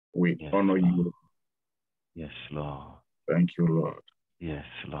We Yes, honor Lord. you. Yes, Lord. Thank you, Lord. Yes,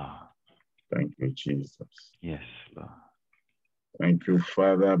 Lord. Thank you, Jesus. Yes, Lord. Thank you,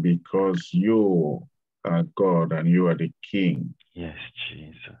 Father, because you are God and you are the King. Yes,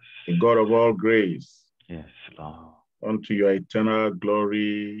 Jesus. The God of all grace. Yes, Lord. Unto your eternal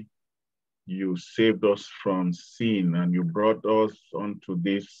glory, you saved us from sin and you brought us onto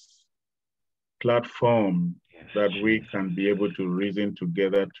this platform that we can be able to reason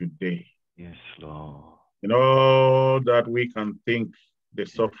together today. Yes, Lord. In all that we can think the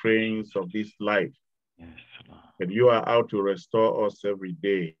sufferings of this life. Yes, Lord. But you are out to restore us every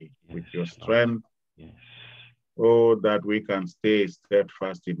day with your strength. Yes. Oh, that we can stay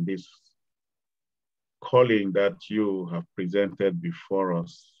steadfast in this calling that you have presented before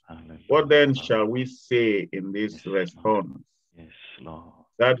us. Hallelujah. What then shall we say in this response? Yes, Lord.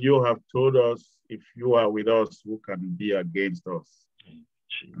 That you have told us, if you are with us, who can be against us?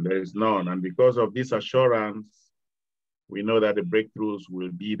 And there is none. And because of this assurance, we know that the breakthroughs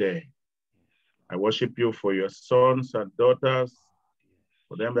will be there. I worship you for your sons and daughters,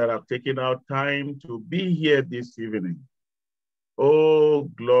 for them that have taken out time to be here this evening. Oh,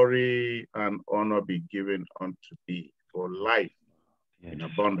 glory and honor be given unto thee for life in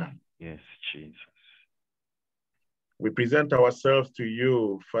abundance. Yes, Jesus. We present ourselves to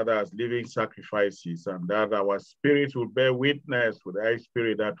you, Father, as living sacrifices, and that our spirit will bear witness with thy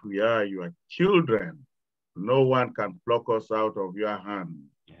spirit that we are your children. No one can pluck us out of your hand.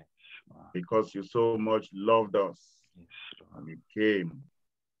 Yes, because you so much loved us. Yes, and you came,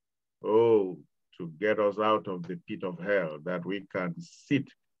 to get us out of the pit of hell, that we can sit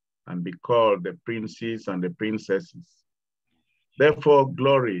and be called the princes and the princesses. Therefore,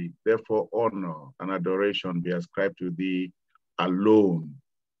 glory, therefore, honor and adoration be ascribed to thee alone,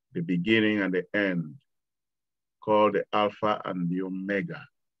 the beginning and the end, called the Alpha and the Omega.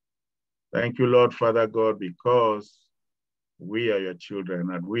 Thank you, Lord, Father God, because we are your children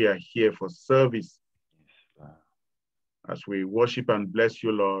and we are here for service. As we worship and bless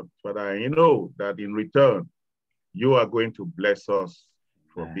you, Lord, Father, I know that in return, you are going to bless us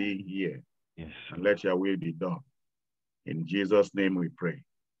for being here. Yes, and let your will be done. In Jesus' name we pray.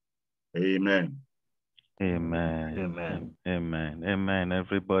 Amen. Amen. Amen. Amen. Amen.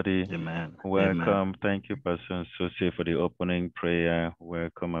 Everybody. Amen. Welcome. Amen. Thank you, Pastor Sosie, for the opening prayer.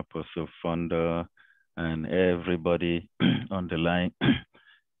 Welcome, Apostle Fonda, and everybody on the line.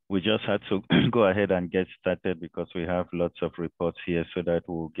 We just had to go ahead and get started because we have lots of reports here so that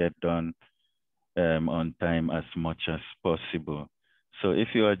we'll get done on time as much as possible. So if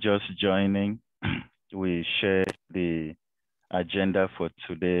you are just joining, we share the agenda for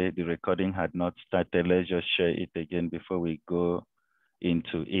today. The recording had not started. Let's just share it again before we go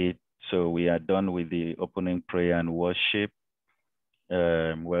into it. So we are done with the opening prayer and worship.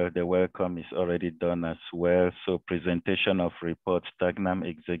 Well, the welcome is already done as well. So presentation of reports, TACNAM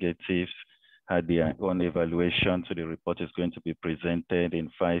executives had their own evaluation. So the report is going to be presented in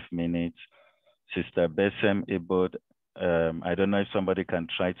 5 minutes. Sister Besem Ibod, I don't know if somebody can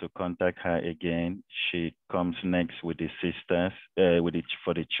try to contact her again. She comes next with the sisters,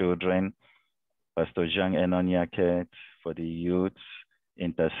 for the children. Pastor Jean Enonyaket for the youths.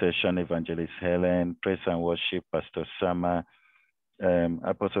 Intercession, Evangelist Helen. Praise and worship, Pastor Sama.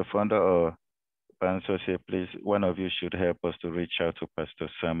 Apostle Fonda or Pastor say, please, one of you should help us to reach out to Pastor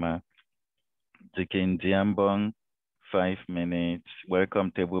Sama. Dikin Diambong, 5 minutes.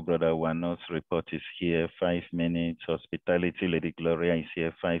 Welcome table, Brother Wano's report is here, 5 minutes. Hospitality, Lady Gloria is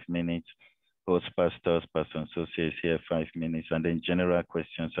here, 5 minutes. Host pastors, Pastor Sosie is here, 5 minutes. And then general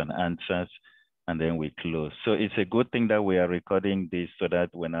questions and answers, and then we close. So it's a good thing that we are recording this so that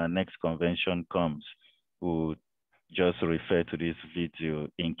when our next convention comes, we'll just refer to this video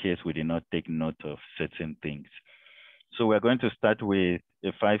in case we did not take note of certain things. So we're going to start with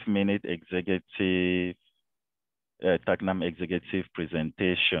a 5-minute executive, TACNAM executive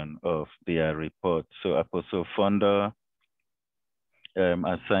presentation of their report. So Apostle Fonda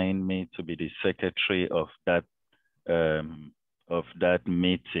assigned me to be the secretary of that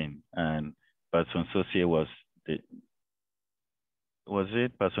meeting, and Pastor Sosie was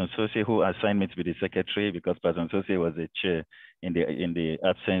Pastor Sosie who assigned me to be the secretary, because Pastor Sosie was the chair in the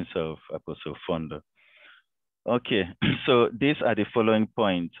absence of Apostle Fonda. Okay, so these are the following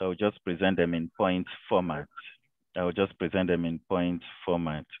points. I'll just present them in point format.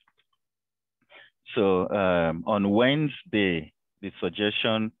 So on Wednesday, the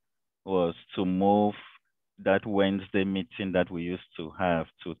suggestion was to move that Wednesday meeting that we used to have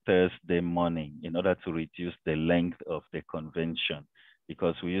to Thursday morning in order to reduce the length of the convention.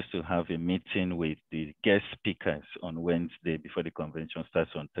 because we used to have a meeting with the guest speakers on Wednesday before the convention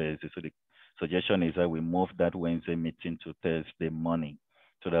starts on Thursday. So the suggestion is that we move that Wednesday meeting to Thursday morning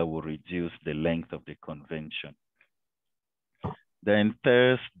so that we'll reduce the length of the convention. Then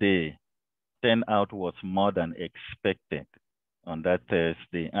Thursday, turnout was more than expected on that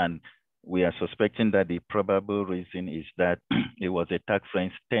Thursday. And we are suspecting that the probable reason is that it was a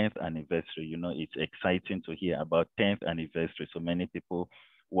TACC-Friends 10th anniversary. You know, it's exciting to hear about 10th anniversary. So many people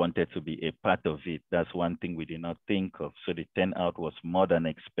wanted to be a part of it. That's one thing we did not think of. So the turnout was more than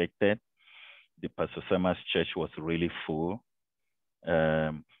expected. The Pastor Sama's church was really full.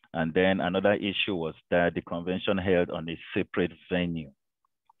 And then another issue was that the convention held on a separate venue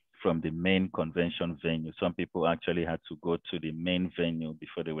from the main convention venue. Some people actually had to go to the main venue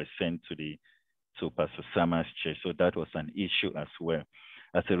before they were sent to Pastor Sama's church. So that was an issue as well.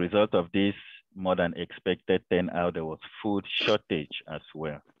 As a result of this more than expected turnout, there was food shortage as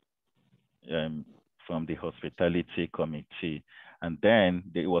well from the hospitality committee. And then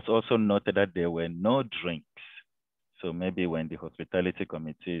it was also noted that there were no drinks. So maybe when the hospitality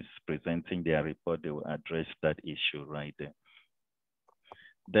committee is presenting their report, they will address that issue right there.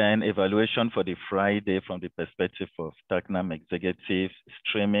 Then evaluation for the Friday from the perspective of TACNAM executives,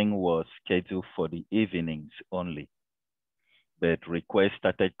 streaming was scheduled for the evenings only. But requests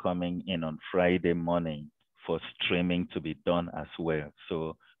started coming in on Friday morning for streaming to be done as well.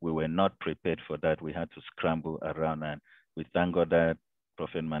 So we were not prepared for that. We had to scramble around, and we thank God that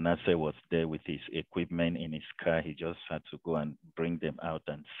Prophet Manasseh was there with his equipment in his car. He just had to go and bring them out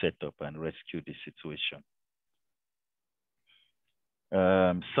and set up and rescue the situation.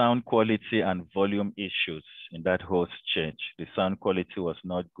 Sound quality and volume issues in that host church. The sound quality was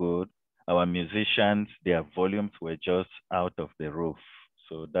not good. Our musicians, their volumes were just out of the roof.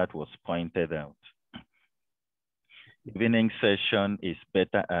 So that was pointed out. Evening session is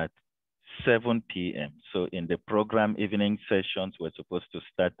better at 7 p.m. So in the program, evening sessions were supposed to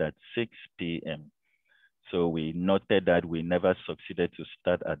start at 6 p.m. So we noted that we never succeeded to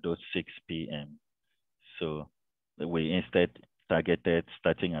start at those 6 p.m. So we instead targeted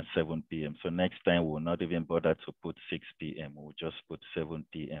starting at 7 p.m. So next time we'll not even bother to put 6 p.m. We'll just put 7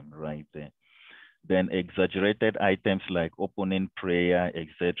 p.m. right there. Then exaggerated items like opening prayer,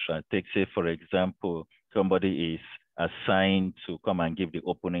 etc. Take, say, for example, somebody is assigned to come and give the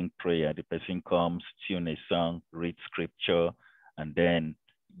opening prayer. The person comes, tune a song, read scripture, and then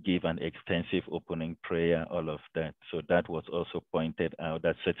give an extensive opening prayer, all of that. So that was also pointed out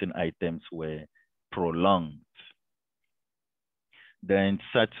that certain items were prolonged. Then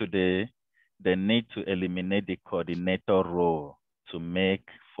Saturday, they need to eliminate the coordinator role to make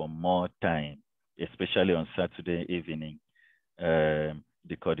for more time, especially on Saturday evening.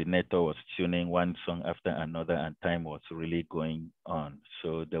 The coordinator was tuning one song after another and time was really going on.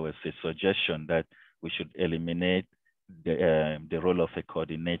 So there was a suggestion that we should eliminate the role of a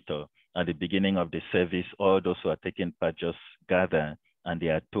coordinator. At the beginning of the service, all those who are taking part just gather and they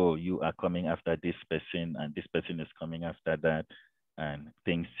are told, you are coming after this person and this person is coming after that, and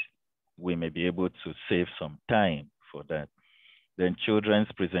things, we may be able to save some time for that. Then children's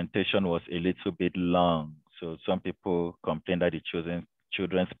presentation was a little bit long. So some people complained that the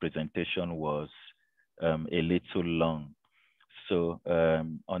children's presentation was a little long. So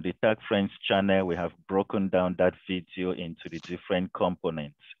on the TACC-Friends channel, we have broken down that video into the different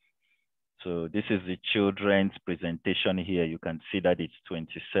components. So this is the children's presentation here. You can see that it's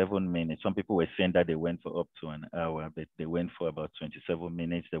 27 minutes. Some people were saying that they went for up to an hour, but they went for about 27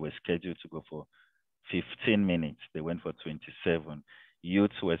 minutes. They were scheduled to go for 15 minutes. They went for 27.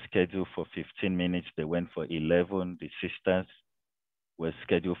 Youths were scheduled for 15 minutes. They went for 11. The sisters were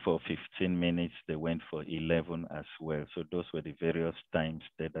scheduled for 15 minutes. They went for 11 as well. So those were the various times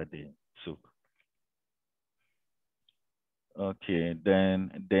that they took. Okay,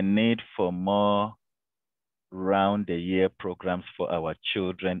 then the need for more round-the-year programs for our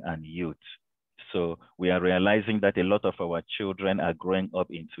children and youth. So we are realizing that a lot of our children are growing up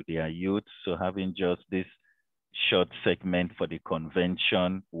into their youth. So having just this short segment for the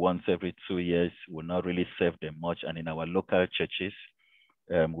convention once every 2 years will not really serve them much. And in our local churches,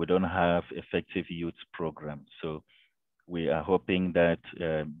 we don't have effective youth programs. So we are hoping that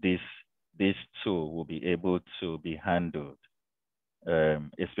these two will be able to be handled,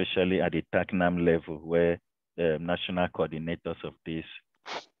 especially at the TACNAM level, where national coordinators of this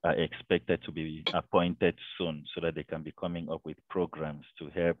are expected to be appointed soon so that they can be coming up with programs to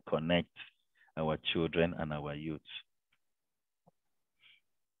help connect our children and our youth.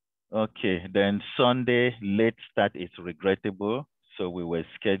 Okay, then Sunday late start is regrettable. So we were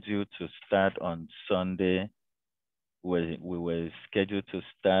scheduled to start on Sunday we were scheduled to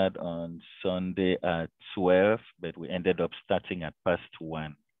start on Sunday at 12, but we ended up starting at past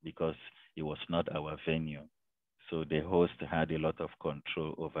 1 because it was not our venue. So the host had a lot of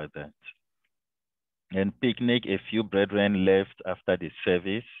control over that. And picnic, a few brethren left after the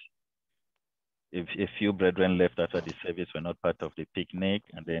service. If a few brethren left after the service were not part of the picnic,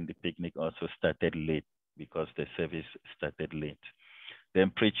 and then the picnic also started late because the service started late.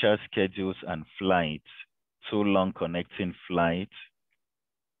 Then preacher schedules and flights, 2 long connecting flights,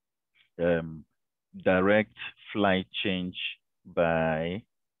 direct flight change by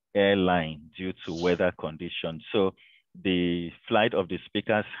airline due to weather conditions. So the flight of the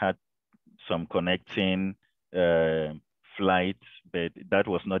speakers had some connecting flights, but that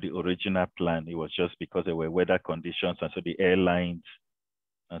was not the original plan. It was just because there were weather conditions, and so the airlines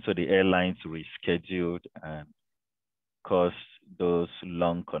rescheduled and caused those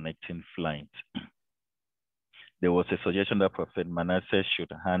long connecting flights. There was a suggestion that Prophet Manasseh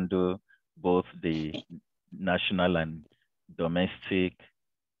should handle both the national and domestic,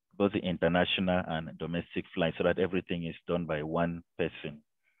 both the international and domestic flights, so that everything is done by one person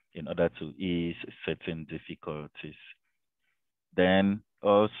in order to ease certain difficulties. Then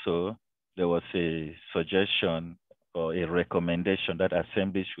also there was a suggestion or a recommendation that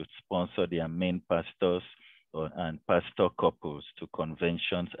assemblies should sponsor their main pastors and pastor couples to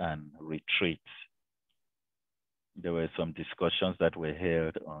conventions and retreats. There were some discussions that were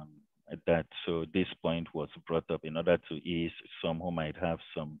held on that. So this point was brought up in order to ease some who might have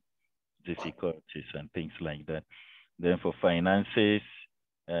some difficulties and things like that. Then for finances,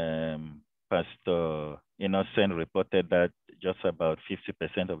 Pastor Innocent reported that just about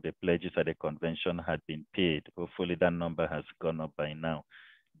 50% of the pledges at the convention had been paid. Hopefully that number has gone up by now.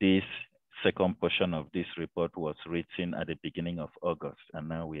 This second portion of this report was written at the beginning of August, and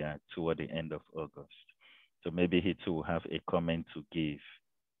now we are toward the end of August. So maybe he too will have a comment to give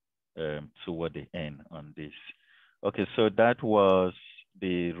toward the end on this. Okay, so that was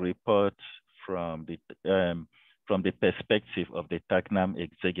the report from the perspective of the TACNAM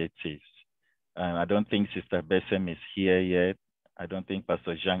executives. I don't think Sister Besem is here yet. I don't think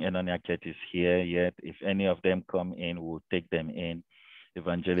Pastor Jean Enoniaket is here yet. If any of them come in, we'll take them in.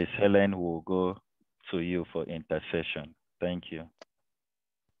 Evangelist Helen will go to you for intercession. Thank you.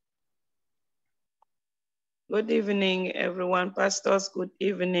 Good evening, everyone. Pastors, good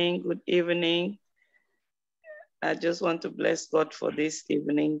evening. Good evening. I just want to bless God for this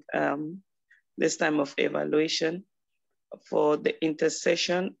evening, this time of evaluation. For the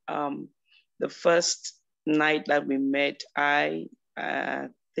intercession, the first night that we met, I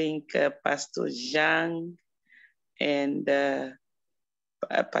think Pastor Jean and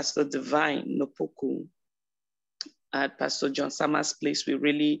Pastor Divine Nopoku at Pastor John Summer's place, we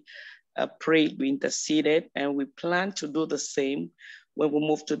really prayed, we interceded, and we plan to do the same when we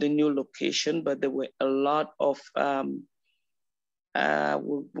move to the new location. But there were a lot of, we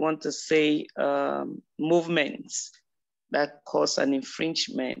want to say, movements that caused an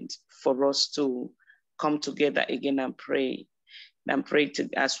infringement for us to come together again and pray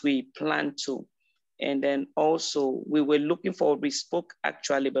as we plan to. And then also we were looking forward, we spoke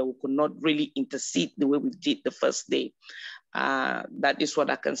actually, but we could not really intercede the way we did the first day. That is what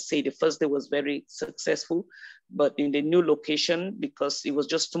I can say. The first day was very successful, but in the new location, because it was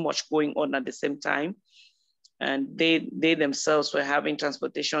just too much going on at the same time, and they themselves were having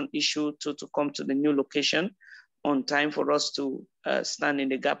transportation issue to come to the new location on time for us to stand in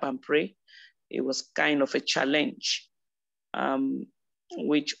the gap and pray. It was kind of a challenge,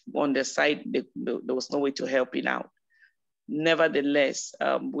 which on the side, there was no way to help it out. Nevertheless,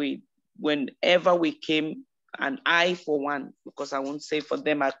 whenever we came, and I, for one, because I won't say for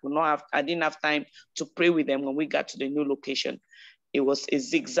them, I didn't have time to pray with them when we got to the new location. It was a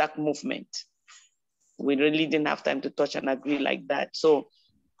zigzag movement. We really didn't have time to touch and agree like that. So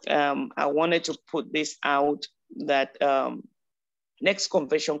I wanted to put this out that next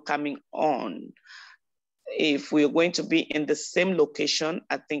convention coming on, if we're going to be in the same location,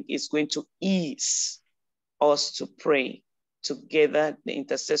 I think it's going to ease us to pray together, the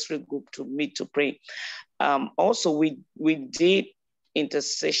intercessory group to meet to pray. Also, we did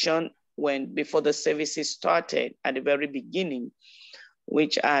intercession before the services started at the very beginning,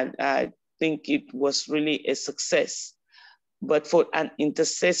 which I think it was really a success. But for an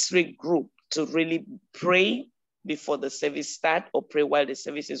intercessory group to really pray before the service start or pray while the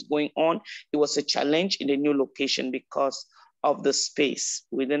service is going on, it was a challenge in the new location because of the space.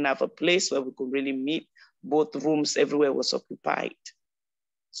 We didn't have a place where we could really meet. Both rooms everywhere was occupied.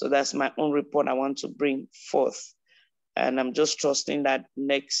 So that's my own report I want to bring forth. And I'm just trusting that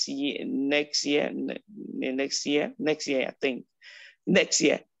next year, I think, next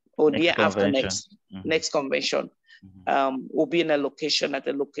year or the year after next, next convention, we'll be in a location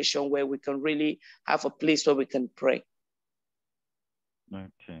where we can really have a place where we can pray.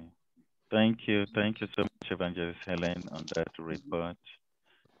 Okay. Thank you. Thank you so much, Evangelist Helen, on that report.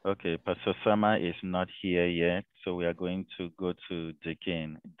 Okay, Pastor Sama is not here yet, so we are going to go to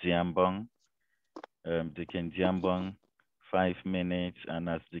Deacon Diambong. Deacon Diambong, 5 minutes, and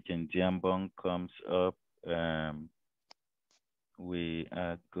as Deacon Diambong comes up, we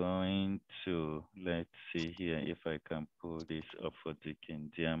are going to, let's see here if I can pull this up for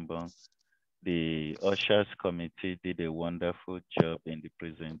Deacon Diambong. The Ushers Committee did a wonderful job in the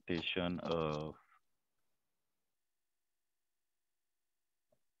presentation of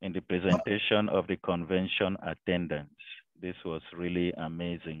the convention attendance. This was really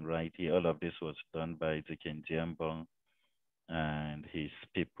amazing right here. All of this was done by Deacon Diambong and his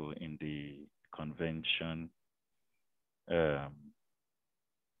people in the convention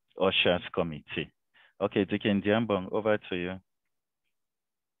Ushers Committee. Okay, Deacon Diambong, over to you.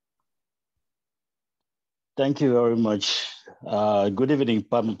 Thank you very much. Good evening,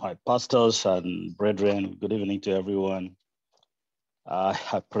 my pastors and brethren. Good evening to everyone.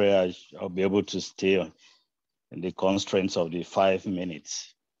 I pray I'll be able to stay in the constraints of the 5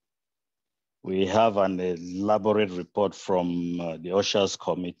 minutes. We have an elaborate report from the Ushers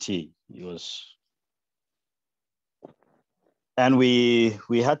Committee. And we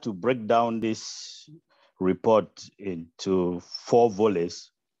had to break down this report into 4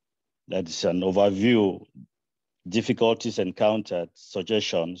 volleys. That is an overview, difficulties encountered,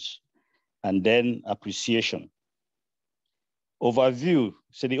 suggestions, and then appreciation. Overview.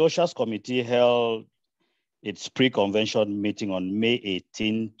 So the Ushers Committee held its pre-convention meeting on May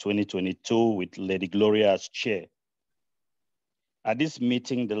 18, 2022 with Lady Gloria as chair. At this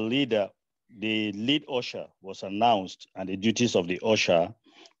meeting, the lead usher was announced and the duties of the usher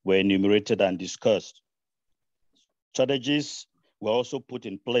were enumerated and discussed. Strategies were also put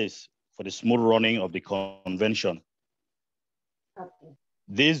in place for the smooth running of the convention.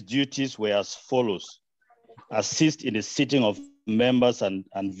 These duties were as follows: assist in the seating of members and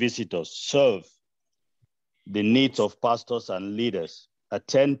visitors, serve the needs of pastors and leaders,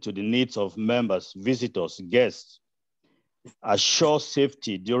 attend to the needs of members, visitors, guests, assure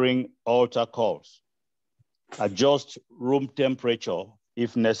safety during altar calls, adjust room temperature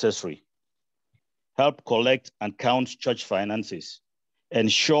if necessary, help collect and count church finances,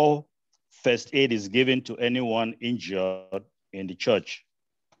 ensure first aid is given to anyone injured in the church,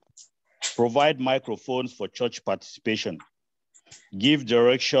 provide microphones for church participation, give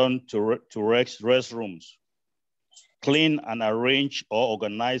direction to restrooms, clean and arrange or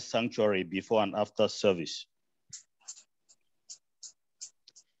organize sanctuary before and after service.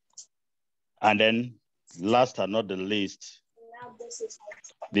 And then last but not the least,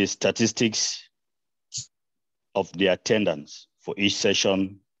 the statistics of the attendance for each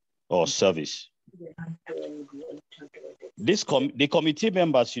session or service. The committee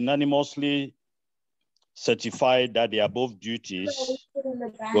members unanimously certified that the above duties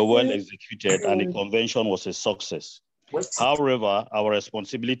were well executed and the convention was a success. However, our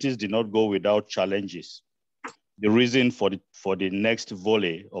responsibilities did not go without challenges. The reason for the next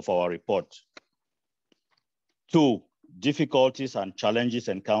volley of our report. 2, difficulties and challenges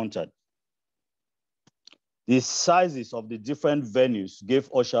encountered. The sizes of the different venues gave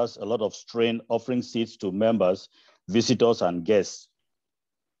ushers a lot of strain offering seats to members, visitors, and guests.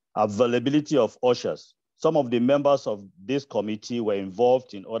 Availability of ushers. Some of the members of this committee were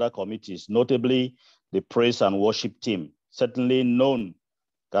involved in other committees, notably the praise and worship team. Certainly none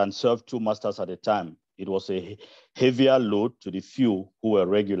can serve 2 masters at a time. It was a heavier load to the few who were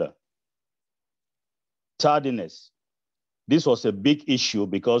regular. Tardiness. This was a big issue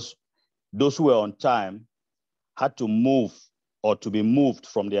because those who were on time had to move or to be moved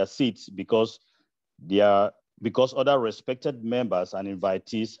from their seats because other respected members and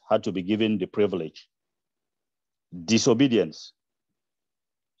invitees had to be given the privilege. Disobedience.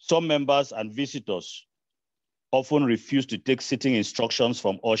 Some members and visitors often refused to take sitting instructions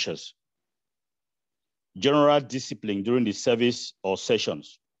from ushers. General discipline during the service or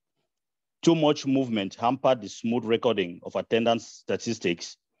sessions. Too much movement hampered the smooth recording of attendance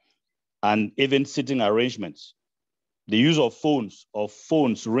statistics and even sitting arrangements. The use of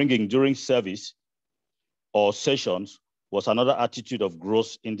phones ringing during service or sessions was another attitude of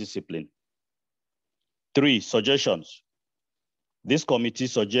gross indiscipline. 3, suggestions. This committee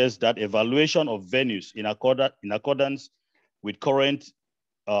suggests that evaluation of venues in accordance with current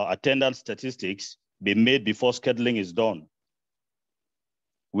attendance statistics be made before scheduling is done.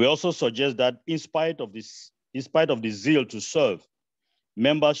 We also suggest that in spite of the zeal to serve,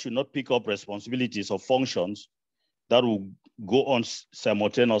 members should not pick up responsibilities or functions that will go on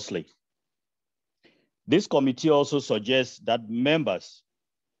simultaneously. This committee also suggests that members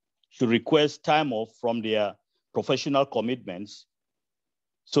should request time off from their professional commitments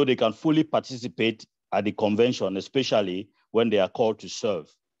so they can fully participate at the convention, especially when they are called to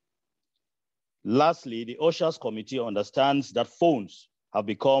serve. Lastly, the Ushers Committee understands that phones have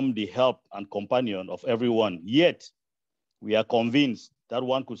become the help and companion of everyone, yet we are convinced that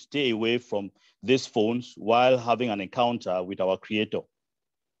one could stay away from these phones while having an encounter with our Creator.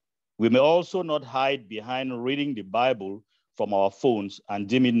 We may also not hide behind reading the Bible from our phones and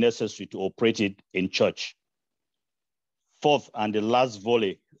deem it necessary to operate it in church. Fourth and the last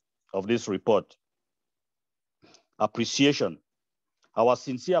volley of this report, appreciation. Our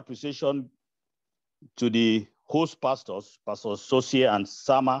sincere appreciation to the host pastors, Pastor Sosie and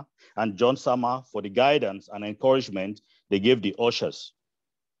Sama and John Sama, for the guidance and encouragement they gave the ushers.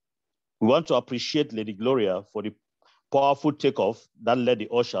 We want to appreciate Lady Gloria for the powerful takeoff that led the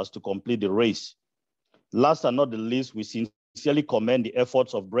ushers to complete the race. Last and not the least, we sincerely commend the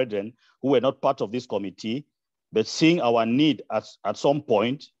efforts of brethren who were not part of this committee, but seeing our need at some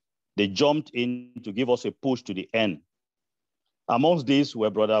point, they jumped in to give us a push to the end. Amongst these were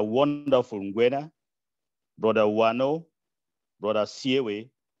Brother Wonderful Ngwena, Brother Wano, Brother Siewe,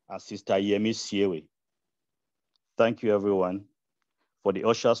 and Sister Yemi Siewe. Thank you, everyone. For the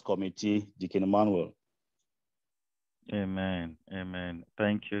Ushers Committee, Deacon Emmanuel. Amen. Amen.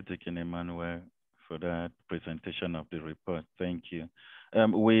 Thank you, Deacon Emmanuel, for that presentation of the report. Thank you.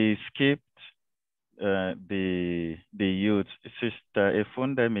 We skipped the youth. Sister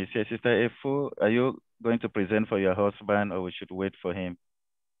Efunda is here. Sister Efu, are you going to present for your husband, or we should wait for him?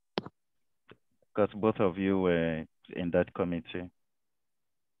 Because both of you were in that committee.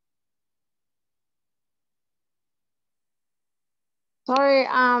 Sorry,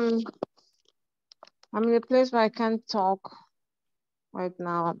 I'm in a place where I can't talk right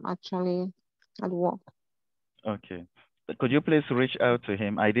now. I'm actually at work. Okay. Could you please reach out to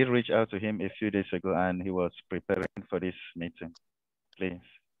him? I did reach out to him a few days ago, and he was preparing for this meeting. Please.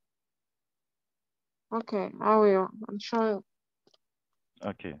 Okay, I will. I'm sure.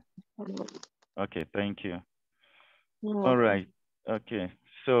 Okay. Okay, thank you. You're All welcome. right. Okay.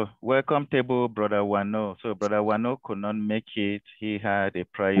 So welcome table, Brother Wano. So Brother Wano could not make it. He had a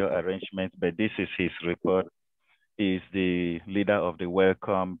prior arrangement, but this is his report. He is the leader of the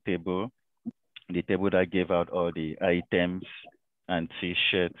welcome table, the table that gave out all the items and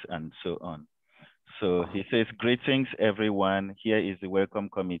T-shirts and so on. So he says, greetings, everyone. Here is the welcome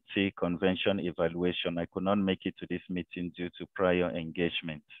committee convention evaluation. I could not make it to this meeting due to prior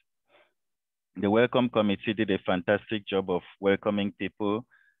engagement. The welcome committee did a fantastic job of welcoming people,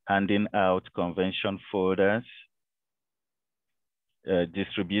 handing out convention folders,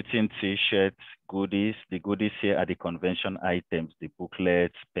 distributing T-shirts, goodies. The goodies here are the convention items, the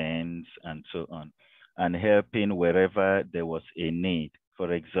booklets, pens, and so on, and helping wherever there was a need.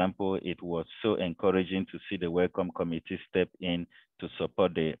 For example, it was so encouraging to see the welcome committee step in to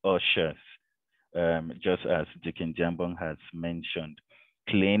support the ushers, just as Deacon Jambon has mentioned,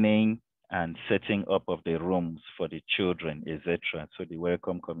 cleaning and setting up of the rooms for the children, etc. So the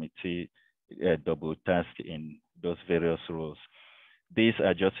welcome committee double tasked in those various roles. These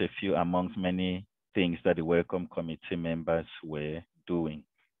are just a few amongst many things that the welcome committee members were doing.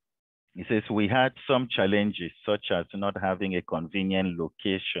 He says, we had some challenges, such as not having a convenient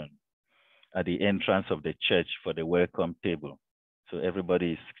location at the entrance of the church for the welcome table. So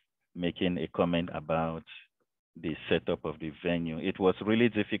everybody is making a comment about the setup of the venue. It was really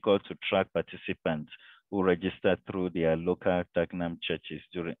difficult to track participants who registered through their local TACNAM churches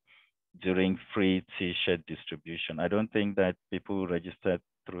during free T-shirt distribution. I don't think that people registered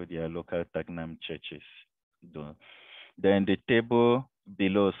through their local TACNAM churches do. Then the table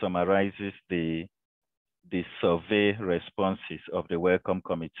below summarizes the survey responses of the welcome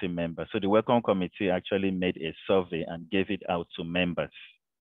committee members. So the welcome committee actually made a survey and gave it out to members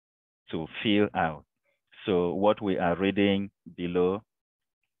to fill out. So what we are reading below,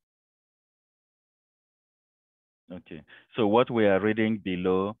 okay. So what we are reading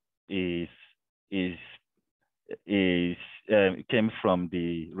below came from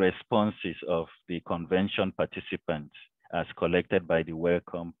the responses of the convention participants as collected by the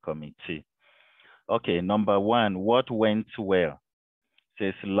welcome committee. Okay, number one, what went well?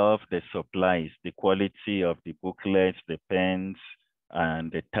 It says love the supplies, the quality of the booklets, the pens,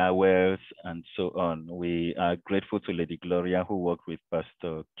 and the towels and so on. We are grateful to Lady Gloria, who worked with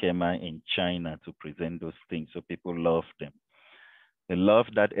Pastor Kema in China to present those things, so people loved them. They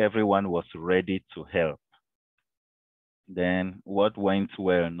loved that everyone was ready to help. Then what went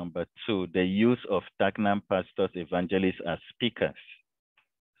well? Number 2, the use of TACNAM pastors, evangelists as speakers.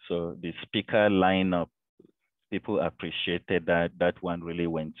 So the speaker lineup, people appreciated that. That one really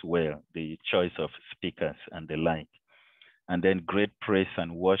went well, the choice of speakers and the like. And then great praise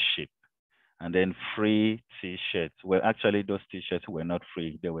and worship. And then free t-shirts. Well, actually, those t-shirts were not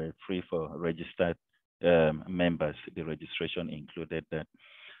free. They were free for registered members. The registration included that.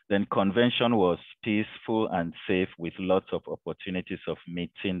 Then convention was peaceful and safe with lots of opportunities of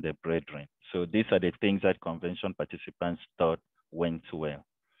meeting the brethren. So these are the things that convention participants thought went well.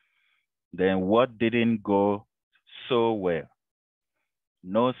 Then what didn't go so well?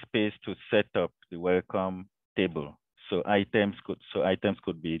 No space to set up the welcome table. So items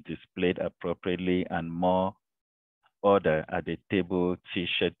could be displayed appropriately, and more order at the table,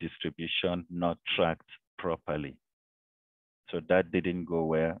 t-shirt distribution not tracked properly. So that didn't go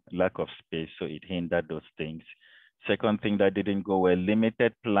well, lack of space, so it hindered those things. Second thing that didn't go well,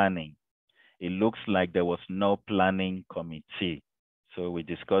 limited planning. It looks like there was no planning committee. So we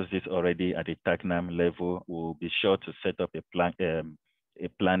discussed this already at the TACNAM level. We'll be sure to set up a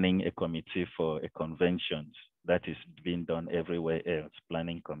planning committee for a convention. That is being done everywhere else,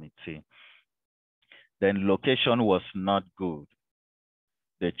 planning committee. Then location was not good.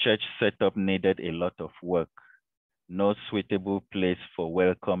 The church setup needed a lot of work. No suitable place for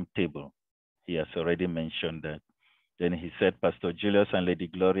welcome table. He has already mentioned that. Then he said, Pastor Julius and Lady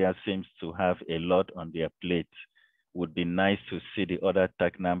Gloria seems to have a lot on their plate. Would be nice to see the other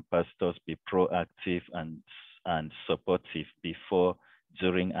TACNAM pastors be proactive and supportive before,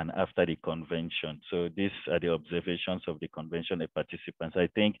 during, and after the convention. So these are the observations of the convention participants. I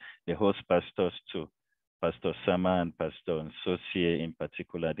think the host pastors too, Pastor Sama and Pastor Nsosie in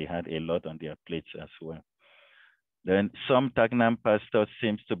particular, they had a lot on their plates as well. Then some TACNAM pastors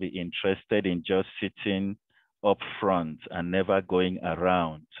seems to be interested in just sitting up front and never going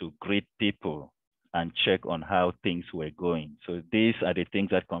around to greet people and check on how things were going. So these are the things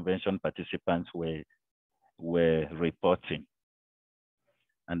that convention participants were reporting.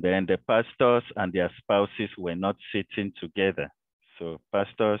 And then the pastors and their spouses were not sitting together. So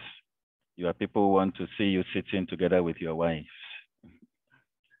pastors, your people want to see you sitting together with your wives.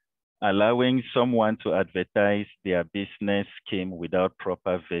 Allowing someone to advertise their business scheme without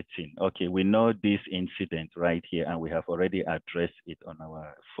proper vetting. Okay, we know this incident right here, and we have already addressed it on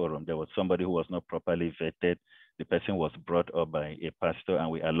our forum. There was somebody who was not properly vetted. The person was brought up by a pastor,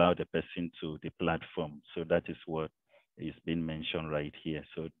 and we allowed the person to the platform. So that is what is being mentioned right here.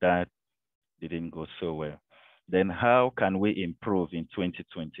 So that didn't go so well. Then how can we improve in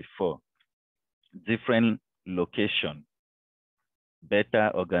 2024? Different location,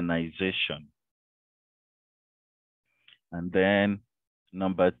 better organization. And then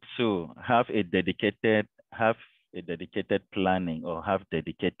number 2, have dedicated planning, or have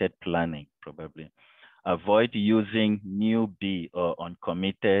dedicated planning probably. Avoid using newbie or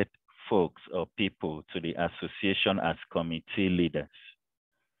uncommitted folks or people to the association as committee leaders.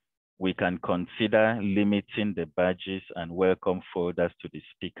 We can consider limiting the badges and welcome folders to the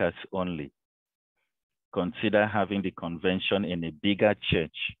speakers only. Consider having the convention in a bigger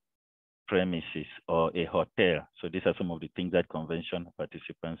church premises or a hotel. So these are some of the things that convention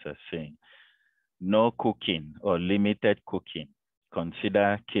participants are saying. No cooking or limited cooking.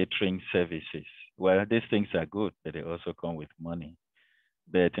 Consider catering services. Well, these things are good, but they also come with money.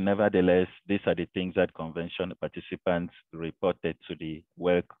 But nevertheless, these are the things that convention participants reported to the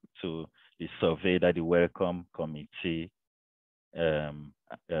survey that the welcome committee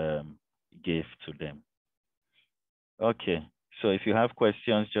gave to them. Okay, so if you have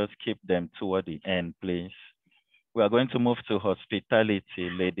questions, just keep them toward the end, please. We are going to move to hospitality.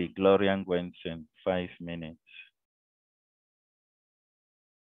 Lady Gloria Ngwensen, 5 minutes.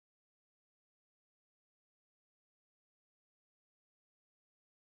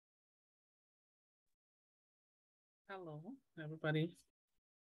 Hello, everybody.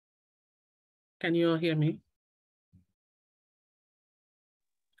 Can you all hear me?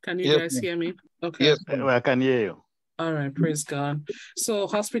 Can you guys hear me? Okay. Yes, I can hear you. All right, praise God. So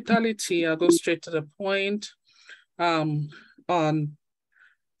hospitality, I'll go straight to the point. On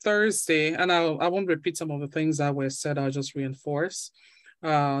Thursday, and I won't repeat some of the things that were said, I'll just reinforce.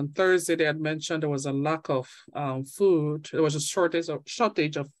 Thursday, they had mentioned there was a lack of food. There was a shortage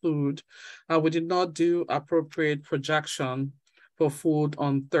of food. We did not do appropriate projection for food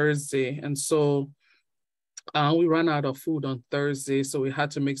on Thursday. And so We ran out of food on Thursday, so we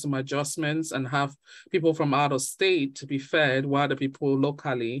had to make some adjustments and have people from out of state to be fed while the people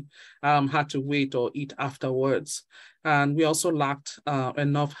locally had to wait or eat afterwards. And we also lacked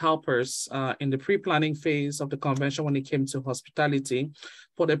enough helpers in the pre-planning phase of the convention when it came to hospitality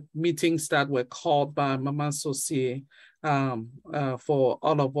for the meetings that were called by Mama Sosie for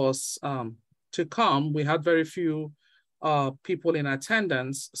all of us to come. We had very few people in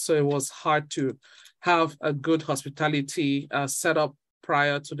attendance, so it was hard to have a good hospitality set up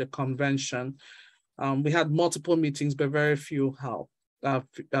prior to the convention. We had multiple meetings, but very few help,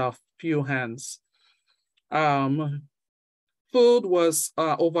 few hands. Food was,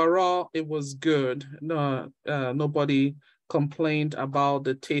 overall, it was good. No, nobody complained about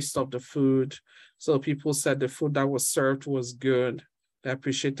the taste of the food. So people said the food that was served was good. I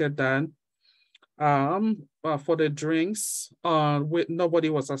appreciated that. For the drinks, nobody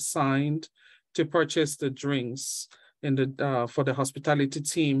was assigned to purchase the drinks in the for the hospitality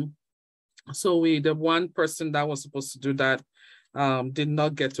team. So the one person that was supposed to do that did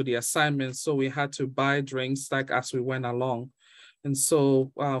not get to the assignment. So we had to buy drinks like as we went along. And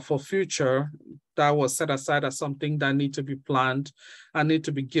so for future, that was set aside as something that need to be planned and need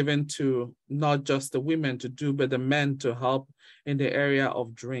to be given to not just the women to do, but the men to help in the area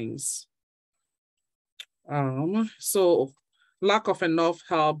of drinks. So lack of enough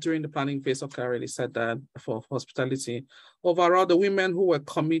help during the planning phase, okay, I already said that for hospitality. Overall, the women who were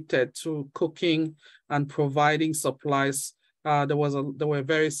committed to cooking and providing supplies, they were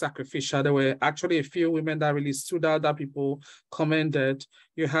very sacrificial. There were actually a few women that really stood out that people commended.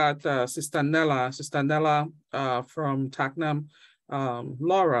 You had Sister Nella from TACNAM,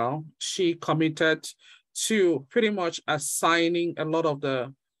 Laurel. She committed to pretty much assigning a lot of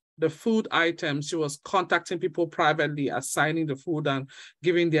the food items. She was contacting people privately, assigning the food and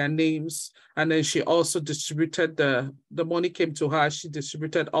giving their names. And then she also distributed the money came to her. She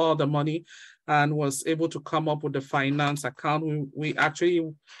distributed all the money and was able to come up with the finance account. We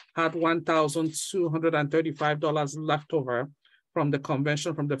actually had $1,235 left over from the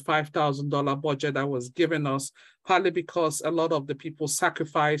convention, from the $5,000 budget that was given us, partly because a lot of the people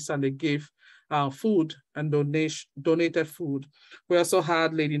sacrificed and they gave food and donated food. We also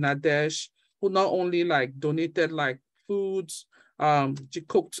had Lady Nadesh, who not only donated foods, she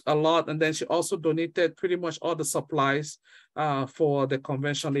cooked a lot, and then she also donated pretty much all the supplies for the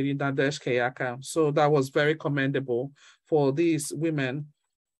convention, Lady Nadesh Kayaka. So that was very commendable for these women.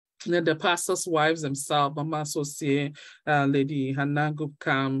 And then the pastors' wives themselves, Mama Sosie, Lady Hannah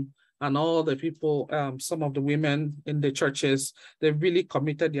Gupkam, and all the people, some of the women in the churches, they really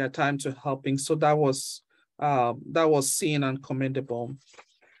committed their time to helping. So that was seen and commendable.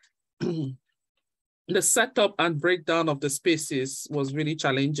 The setup and breakdown of the spaces was really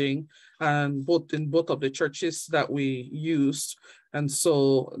challenging, and in both of the churches that we used. And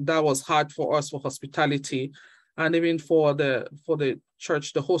so that was hard for us for hospitality. And even for the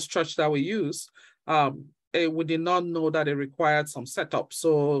church, the host church that we use, we did not know that it required some setup.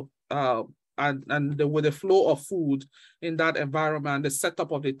 So with the flow of food in that environment, the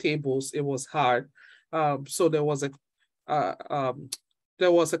setup of the tables, it was hard. So there was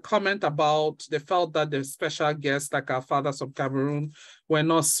a comment about they felt that the special guests, like our fathers of Cameroon, were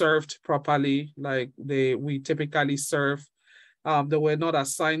not served properly, like we typically serve. They were not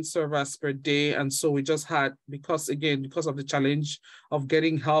assigned servers per day. And so we just had, because of the challenge of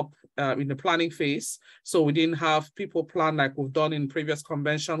getting help in the planning phase. So we didn't have people plan like we've done in previous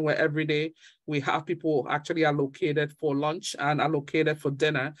convention, where every day we have people actually allocated for lunch and allocated for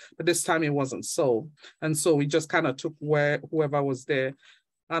dinner. But this time it wasn't so. And so we just kind of took whoever was there.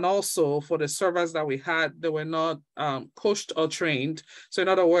 And also for the servers that we had, they were not coached or trained. So in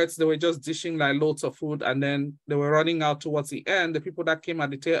other words, they were just dishing like loads of food, and then they were running out towards the end. The people that came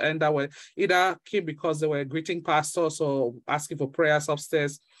at the tail end that were either came because they were greeting pastors or asking for prayers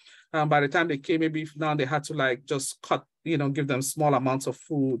upstairs. By the time they came, maybe now they had to just cut, give them small amounts of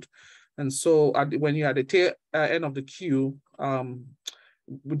food. And so when you're at the tail end of the queue,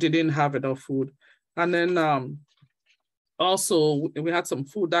 we didn't have enough food. And then also, we had some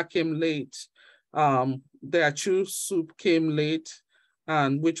food that came late. The achu soup came late,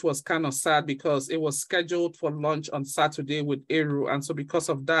 and which was kind of sad because it was scheduled for lunch on Saturday with Eru. And so because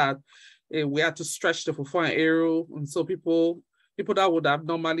of that, we had to stretch the fufu and Eru. And so people that would have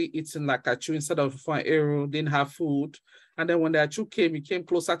normally eaten like achu instead of fufu and Eru didn't have food. And then when the achu came, it came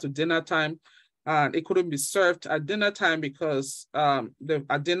closer to dinner time. And it couldn't be served at dinner time because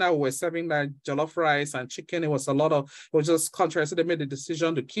at dinner we were serving like jollof rice and chicken. It was just contrary. So they made the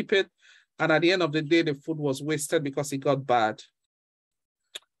decision to keep it. And at the end of the day, the food was wasted because it got bad.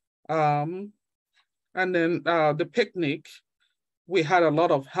 And then the picnic, we had a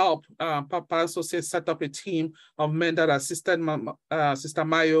lot of help. Papa Associate set up a team of men that assisted Sister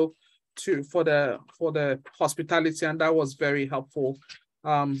Mayo for the hospitality, and that was very helpful.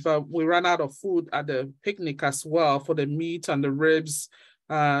 But we ran out of food at the picnic as well for the meat and the ribs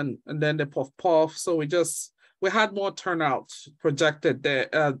and then the puff. So we had more turnout projected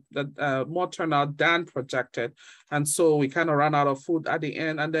there, more turnout than projected. And so we kind of ran out of food at the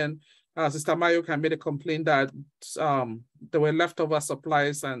end. And then Sister Mayo made a complaint that there were leftover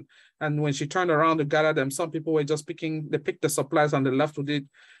supplies, and when she turned around to gather them, some people were just picked the supplies and they left with it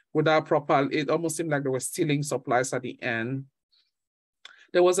without proper, it almost seemed like they were stealing supplies at the end.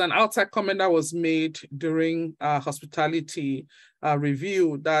 There was an outside comment that was made during hospitality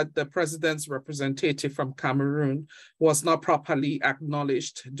review that the president's representative from Cameroon was not properly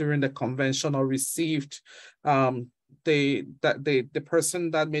acknowledged during the convention or received. The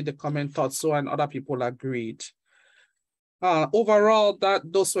person that made the comment thought so, and other people agreed. Overall,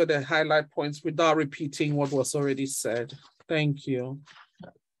 those were the highlight points without repeating what was already said. Thank you.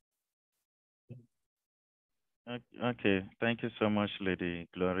 Okay, thank you so much, Lady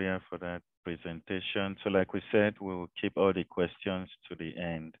Gloria, for that presentation. So like we said, we will keep all the questions to the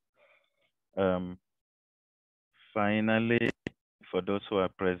end. Finally, for those who are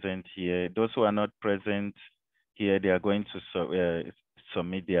present here, those who are not present here, they are going to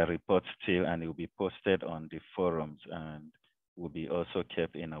submit their reports still, and it will be posted on the forums and will be also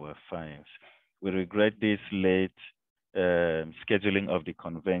kept in our files. We regret this late scheduling of the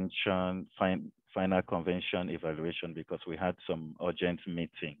convention, final convention evaluation, because we had some urgent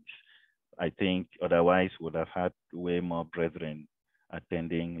meetings. I think otherwise would have had way more brethren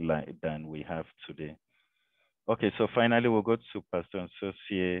attending than we have today. Okay, so finally we'll go to Pastor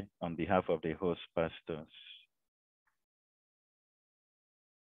Nsosie on behalf of the host pastors.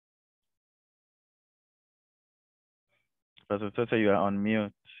 Pastor Nsosie, you are on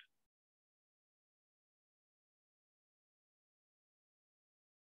mute.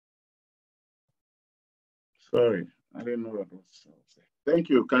 Sorry, I didn't know that was. Thank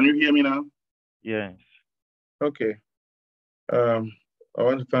you. Can you hear me now? Yes. Okay. I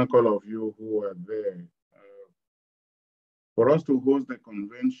want to thank all of you who are there. For us to host the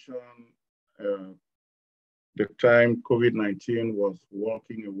convention, the time COVID-19 was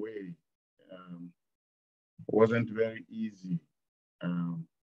walking away, wasn't very easy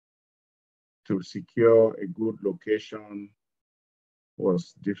to secure a good location,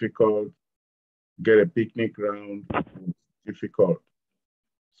 was difficult. Get a picnic ground was difficult.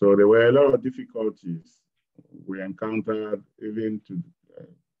 So there were a lot of difficulties we encountered, even to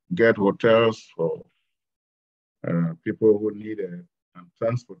get hotels for people who needed, and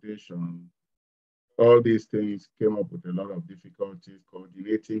transportation. All these things came up with a lot of difficulties,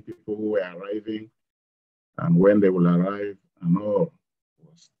 coordinating people who were arriving and when they will arrive, and all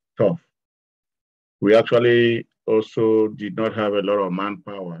was tough. We actually also did not have a lot of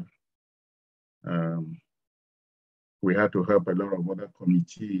manpower. We had to help a lot of other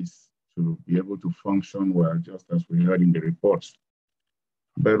committees to be able to function well, just as we heard in the reports.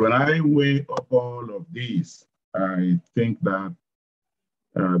 But when I weigh up all of these, I think that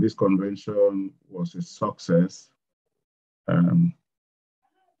this convention was a success. The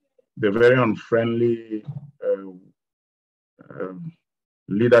very unfriendly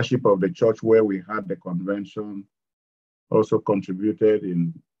leadership of the church where we had the convention also contributed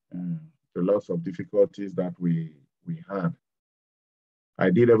in the lots of difficulties that we had. I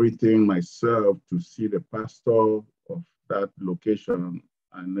did everything myself to see the pastor of that location.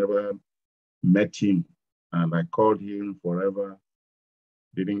 I never met him, and I called him forever,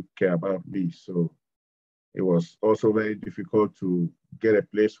 didn't care about me. So it was also very difficult to get a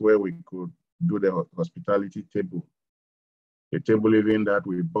place where we could do the hospitality table. A table even that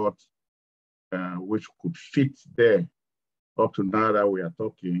we bought, which could fit there. Up to now that we are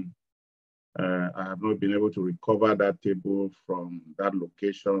talking, I have not been able to recover that table from that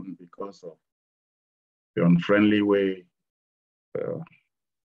location because of the unfriendly way.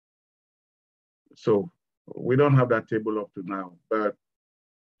 So we don't have that table up to now, but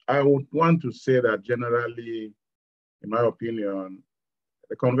I would want to say that generally, in my opinion,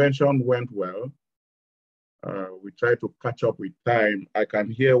 the convention went well. We tried to catch up with time. I can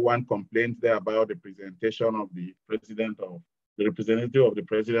hear one complaint there about the presentation of the representative of the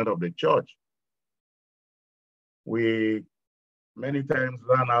president of the church. We many times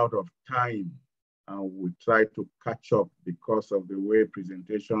ran out of time, and we tried to catch up because of the way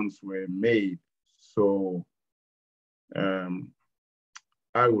presentations were made. So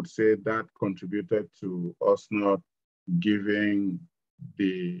I would say that contributed to us not giving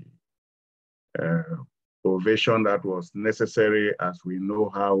the provision that was necessary, as we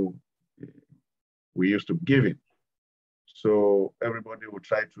know how we used to give it. So everybody would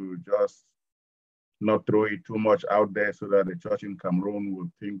try to just not throw it too much out there so that the church in Cameroon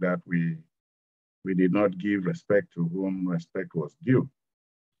would think that we did not give respect to whom respect was due.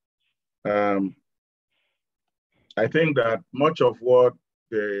 I think that much of what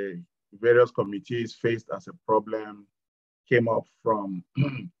the various committees faced as a problem came up from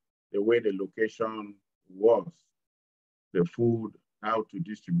the way the location was. The food, how to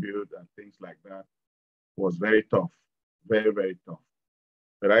distribute and things like that was very tough, very, very tough.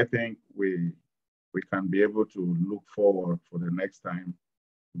 But I think we can be able to look forward for the next time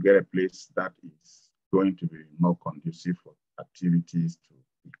to get a place that is going to be more conducive for activities to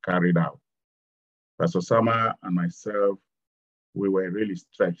be carried out. Pastor Sama and myself, we were really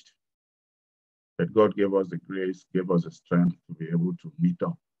stretched. But God gave us the grace, gave us the strength to be able to meet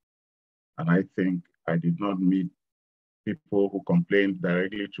up. And I think I did not meet people who complained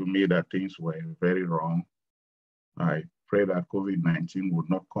directly to me that things were very wrong. I pray that COVID-19 would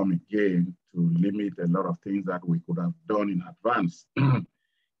not come again to limit a lot of things that we could have done in advance.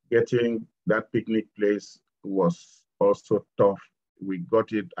 Getting that picnic place was also tough. We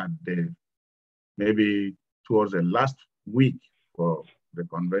got it at maybe towards the last week for the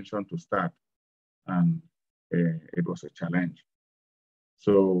convention to start, and it was a challenge.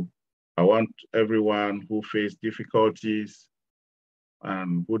 So I want everyone who faced difficulties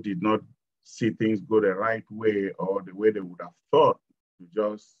and who did not see things go the right way or the way they would have thought to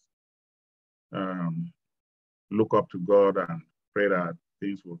just look up to God and pray that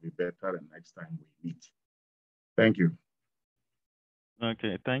things will be better the next time we meet. Thank you.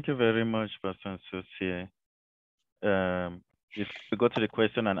 Okay, thank you very much, Pastor Nsosie. If we go to the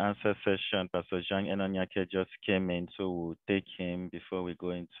question and answer session, Pastor Jean Enonyake just came in, so we'll take him before we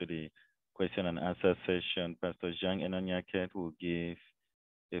go into the question and answer session. Pastor Jean Enonyake will give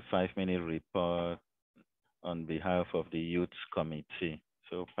a 5-minute report on behalf of the Youth Committee.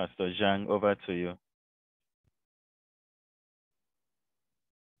 So Pastor Jean, over to you.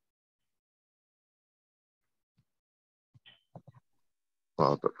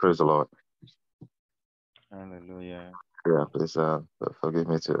 Well, praise the Lord. Hallelujah. Yeah, please forgive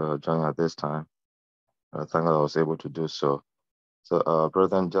me to join at this time. Thank God I was able to do so. So,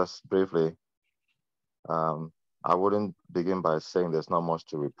 brethren, just briefly, I wouldn't begin by saying there's not much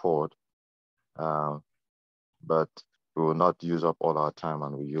to report, but we will not use up all our time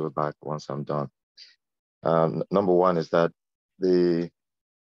and we'll yield back once I'm done. Number one is that the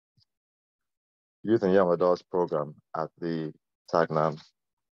Youth and Young Adults program at the TACNAM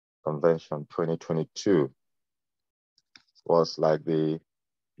Convention 2022 was like the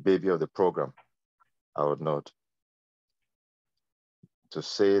baby of the program, I would note. To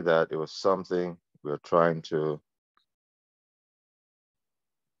say that it was something we were trying to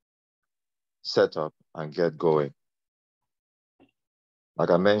set up and get going.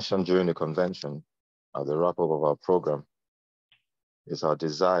 Like I mentioned during the convention, at the wrap-up of our program, is our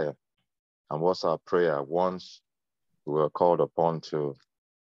desire and what's our prayer once we were called upon to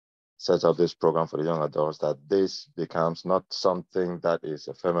set up this program for the young adults, that this becomes not something that is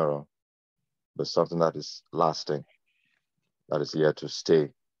ephemeral, but something that is lasting, that is here to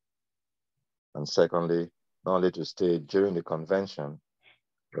stay. And secondly, not only to stay during the convention,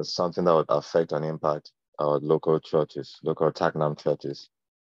 but something that would affect and impact our local churches, local TACNAM churches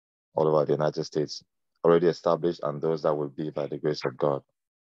all over the United States, already established and those that will be by the grace of God.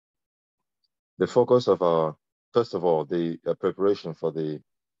 The focus of our, first of all, the preparation for the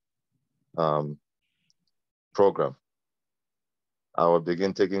program. I will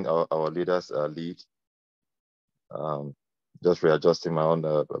begin taking our leaders' lead, just readjusting my own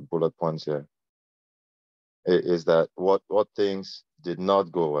bullet points here, is that what things did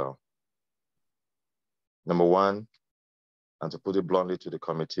not go well. Number one, and to put it bluntly to the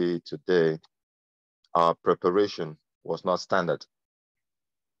committee today, our preparation was not standard.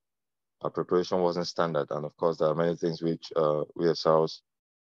 Our preparation wasn't standard. And of course, there are many things which we ourselves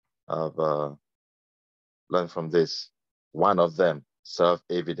have learned from this. One of them,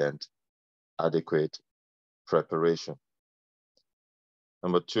 self-evident, adequate preparation.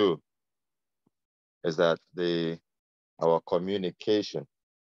 Number two is that our communication,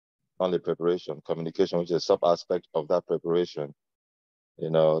 only preparation, communication, which is a sub-aspect of that preparation,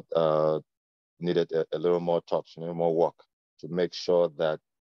 needed a little more touch, a little more work to make sure that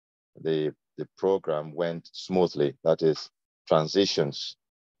the program went smoothly. That is, transitions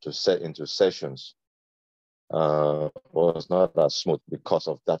to set into sessions was not that smooth because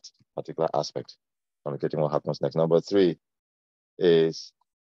of that particular aspect, communicating what happens next. Number three is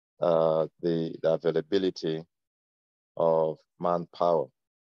the availability of manpower,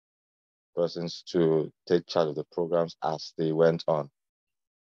 persons to take charge of the programs as they went on.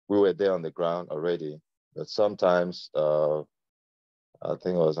 We were there on the ground already, but sometimes, I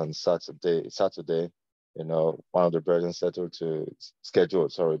think it was on Saturday, you know, one of the brethren scheduled to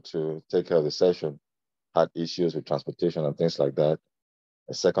take care of the session, had issues with transportation and things like that.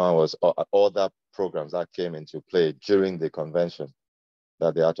 The second one was other programs that came into play during the convention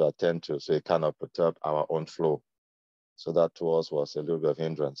that they had to attend to, so it kind of perturbed our own flow. So that to us was a little bit of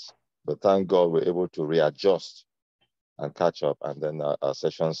hindrance. But thank God we're able to readjust and catch up, and then our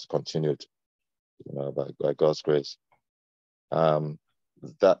sessions continued, you know, by God's grace.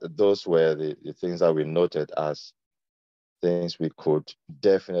 Those were the things that we noted as things we could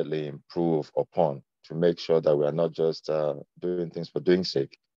definitely improve upon to make sure that we are not just doing things for doing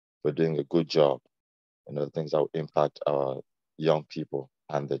sake, but doing a good job, you know, things that will impact our young people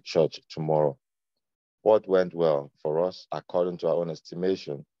and the church tomorrow. What went well for us, according to our own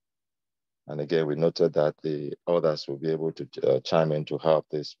estimation, and again, we noted that the others will be able to chime in to help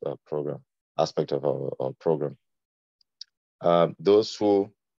this aspect of our program. Those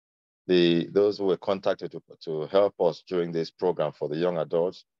who were contacted to help us during this program for the young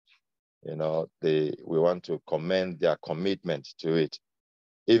adults, you know, we want to commend their commitment to it.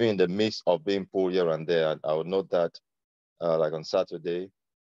 Even in the midst of being pulled here and there, I would note that, like on Saturday,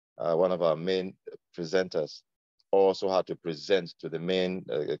 one of our main presenters also had to present to the main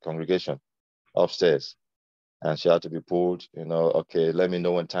congregation upstairs, and she had to be pulled, you know, okay, let me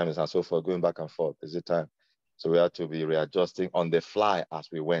know when time is, and so forth, going back and forth, is it time? So we had to be readjusting on the fly as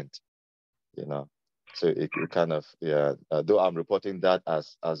we went, you know. So it kind of, yeah, though I'm reporting that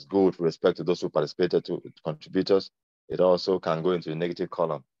as good with respect to those who participated, to contributors, it also can go into the negative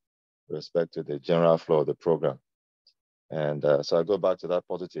column with respect to the general flow of the program. And so I go back to that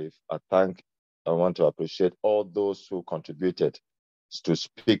positive. I want to appreciate all those who contributed to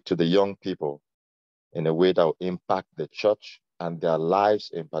speak to the young people in a way that will impact the church and their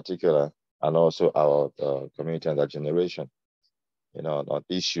lives in particular, and also our community and our generation, you know, on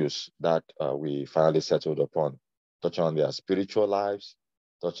issues that we finally settled upon, touching on their spiritual lives,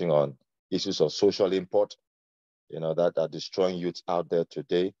 touching on issues of social import, you know, that are destroying youth out there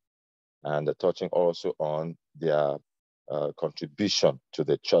today, and touching also on their contribution to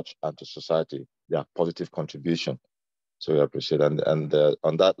the church and to society, their positive contribution. So we appreciate it. And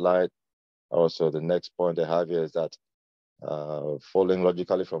on that light, also the next point I have here is that following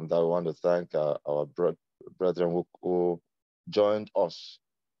logically from that, we want to thank our brethren who joined us,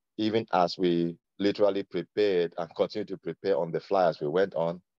 even as we literally prepared and continue to prepare on the fly as we went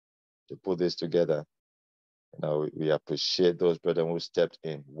on to put this together. You know, we appreciate those brethren who stepped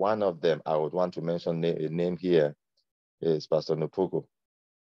in. One of them, I would want to mention a name here, is Pastor Nupuku.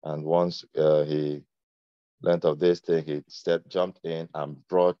 And once he learned of this thing, he jumped in and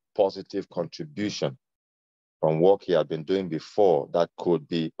brought positive contribution from work he had been doing before that could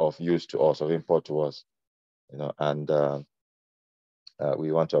be of use to us, of import to us, you know, and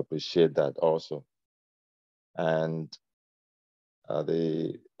we want to appreciate that also. And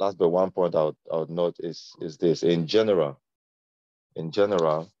the last but one point I would note is this: in general,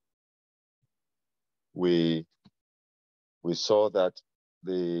 we saw that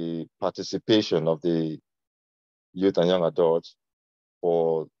the participation of the youth and young adults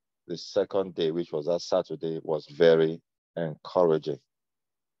for the second day, which was that Saturday, was very encouraging,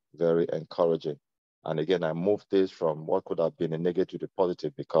 very encouraging. And again, I moved this from what could have been a negative to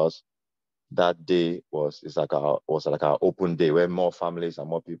positive, because that day was like our open day where more families and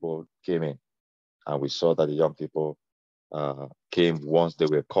more people came in. And we saw that the young people came once they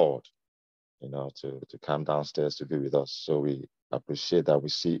were called, you know, to come downstairs to be with us. So we appreciate that. We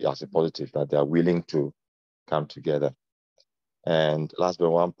see it as a positive that they are willing to come together. And last but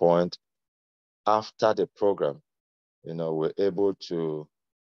one point, after the program, you know, we're able to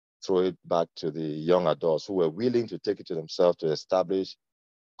throw it back to the young adults who were willing to take it to themselves to establish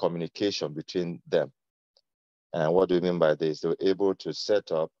communication between them. And what do we mean by this? They were able to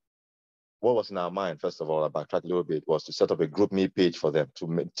set up, what was in our mind, first of all, I backtrack a little bit, was to set up a group me page for them to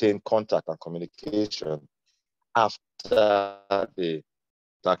maintain contact and communication after the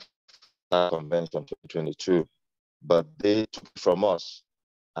TACC Convention 2022. But they took it from us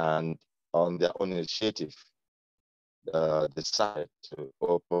and on their own initiative, decided to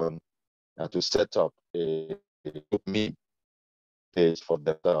open to set up a group me page for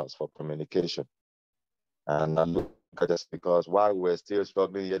themselves for communication. And I look at this because while we're still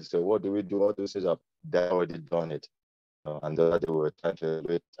struggling here to say, what do we do? What do we say? They've already done it. And they were trying to do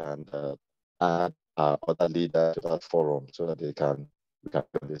it and add other leaders to that forum so that they can we can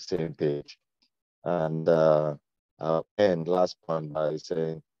be on the same page. And I'll end last point by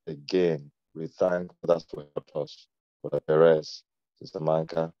saying, again, we thank others who helped us, Brother Perez, Sister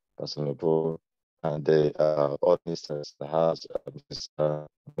Manka, Pastor Nopo, and the audiences, the house, Mr.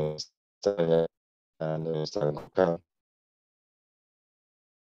 and Mr. Nguka.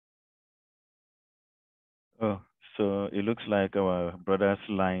 Oh, so it looks like our brother's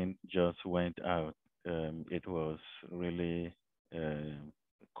line just went out. It was really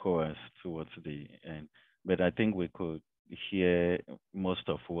coarse towards the end, but I think we could hear most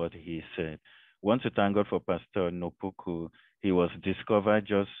of what he said. Want to thank God for Pastor Nopuku. He was discovered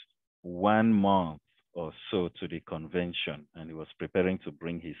just 1 month or so to the convention, and he was preparing to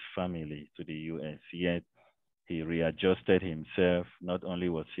bring his family to the US. Yet he readjusted himself. Not only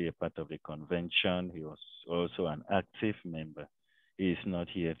was he a part of the convention, he was also an active member. He is not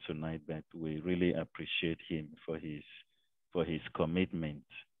here tonight, but we really appreciate him for his commitment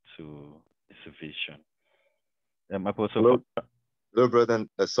to his vision. Apostle. Hello, brother.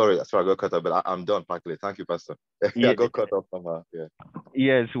 Sorry, I got cut off, but I'm done practically. Thank you, Pastor. I got cut off from yeah.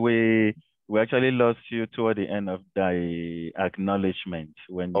 Yes, we actually lost you toward the end of the acknowledge,ment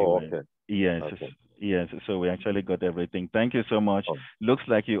when you were. Okay. Yes. Okay. Yes, so we actually got everything. Thank you so much. Looks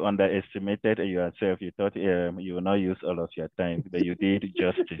like you underestimated yourself. You thought you will not use all of your time, but you did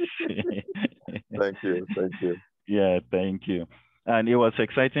justice. Thank you. Thank you. Yeah, thank you. And it was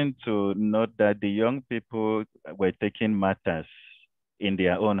exciting to note that the young people were taking matters in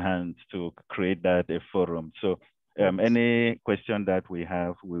their own hands to create that forum. So any question that we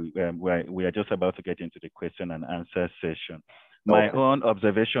have, we are just about to get into the question and answer session. My own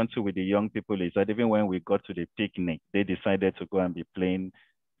observation too with the young people is that even when we got to the picnic, they decided to go and be playing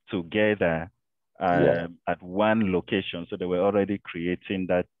together at one location. So they were already creating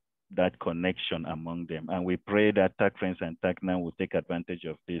that connection among them. And we pray that TACC-Friends and TACNAM will take advantage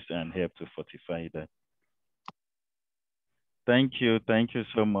of this and help to fortify that. Thank you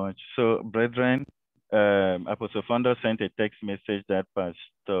so much. So brethren, Apostle Founder sent a text message that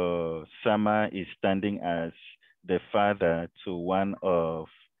Pastor Sama is standing as the father to one of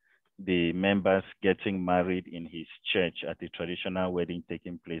the members getting married in his church at the traditional wedding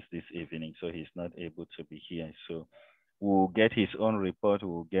taking place this evening. So he's not able to be here. So we'll get his own report.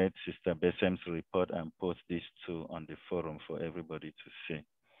 We'll get Sister Besem's report and post these two on the forum for everybody to see.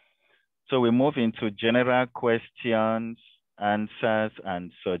 So we move into general questions, answers,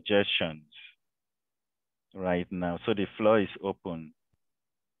 and suggestions right now. So the floor is open.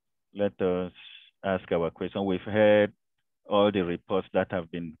 Let us ask our question. We've heard all the reports that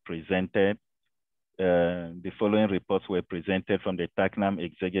have been presented. The following reports were presented from the TACNAM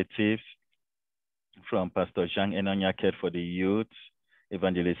executives, from Pastor Jean Enonyaket for the youth,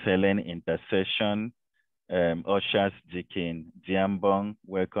 Evangelist Helen intercession, Ushers Dikin Diambong,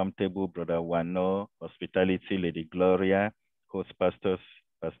 Welcome Table Brother Wano, Hospitality Lady Gloria, Host Pastors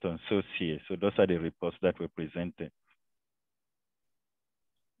Pastor Nsosie. So those are the reports that were presented.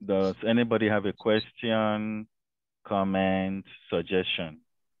 Does anybody have a question, comment, suggestion?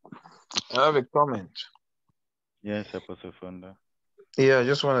 I have a comment. Yes, Apostle Founder. Yeah, I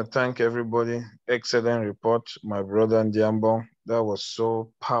just want to thank everybody. Excellent report, my brother Ndiambo. That was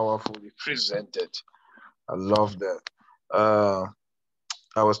so powerfully presented. I love that.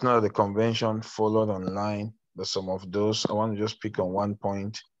 I was not at the convention, followed online, but some of those, I want to just pick on one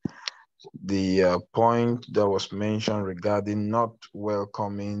point. The point that was mentioned regarding not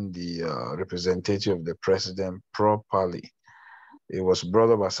welcoming the representative of the president properly. It was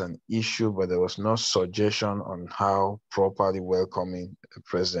brought up as an issue, but there was no suggestion on how properly welcoming the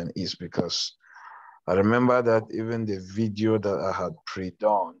president is, because I remember that even the video that I had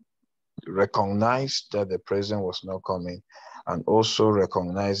pre-done recognized that the president was not coming, and also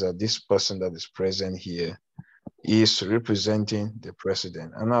recognized that this person that is present here is representing the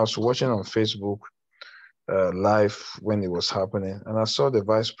president. And I was watching on Facebook live when it was happening, and I saw the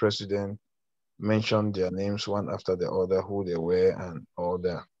vice president mention their names one after the other, who they were and all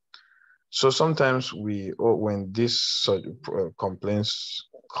that. So sometimes when these complaints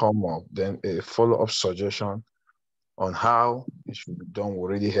come up, then a follow-up suggestion on how it should be done will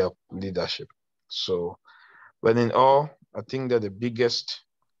really help leadership. So, but in all, I think that the biggest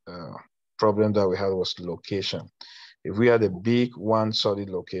problem that we had was location. If we had a big one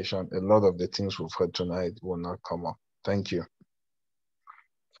solid location, a lot of the things we've heard tonight will not come up. Thank you.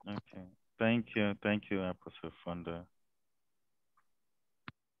 Okay. Thank you, Apostle Founder.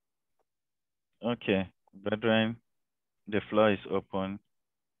 Okay, brethren, the floor is open.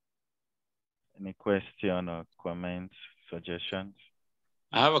 Any question or comments, suggestions?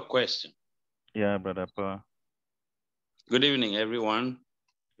 I have a question. Yeah, Brother Paul. Good evening, everyone.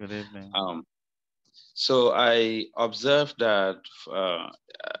 Good evening. So I observed that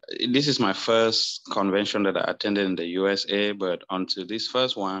this is my first convention that I attended in the USA, but onto this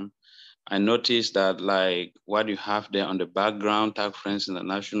first one, I noticed that like what you have there on the background, TACC-Friends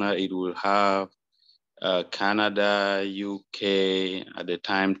International, it will have Canada, UK, at the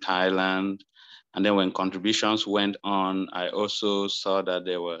time Thailand. And then when contributions went on, I also saw that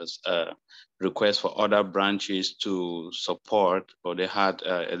there was a request for other branches to support, or they had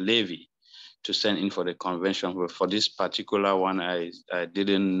a levy to send in for the convention. But for this particular one, I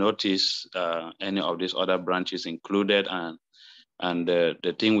didn't notice any of these other branches included. And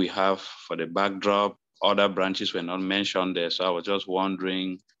the thing we have for the backdrop, other branches were not mentioned there. So I was just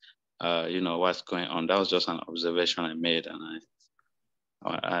wondering, what's going on. That was just an observation I made, and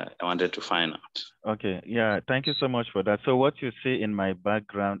I wanted to find out. Okay, yeah, thank you so much for that. So what you see in my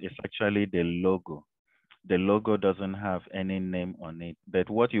background is actually the logo. The logo doesn't have any name on it, but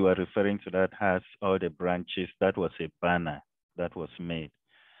what you are referring to that has all the branches. That was a banner that was made.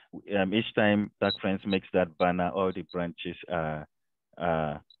 Each time TACC-Friends makes that banner, all the branches are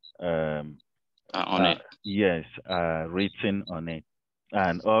on it. Yes, written on it.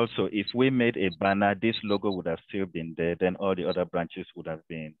 And also, if we made a banner, this logo would have still been there. Then all the other branches would have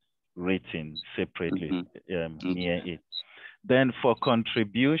been written separately near it. Then for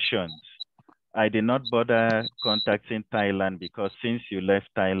contributions, I did not bother contacting Thailand because since you left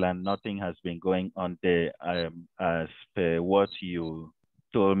Thailand, nothing has been going on there as per what you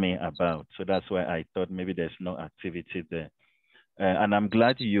told me about. So that's why I thought maybe there's no activity there. And I'm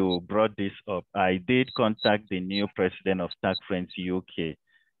glad you brought this up. I did contact the new president of TACC-Friends UK,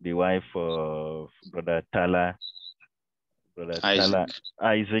 the wife of Brother Tala,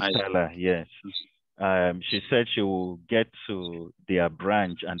 Isaac Tala, yes. She said she will get to their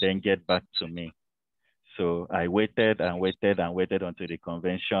branch and then get back to me. So I waited and waited and waited until the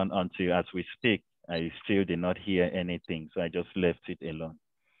convention, until as we speak, I still did not hear anything. So I just left it alone.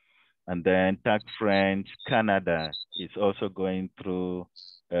 And then TACC-Friends Canada is also going through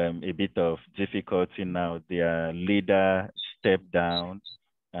a bit of difficulty now. Their leader stepped down,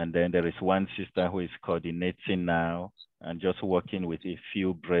 and then there is one sister who is coordinating now and just working with a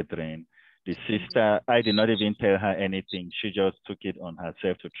few brethren. The sister, I did not even tell her anything. She just took it on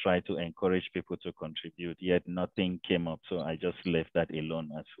herself to try to encourage people to contribute, yet nothing came up. So I just left that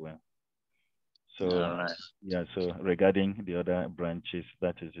alone as well. So, all right. Yeah, so regarding the other branches,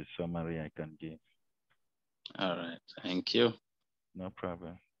 that is the summary I can give. All right, thank you. No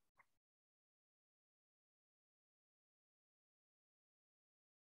problem.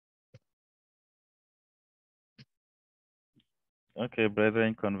 Okay,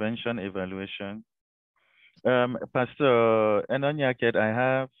 brethren, convention evaluation. Pastor Enonyaket, I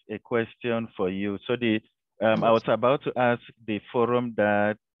have a question for you. So I was about to ask the forum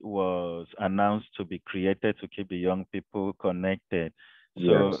that was announced to be created to keep the young people connected. So,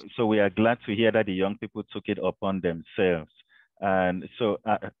 Yes. so we are glad to hear that the young people took it upon themselves. And so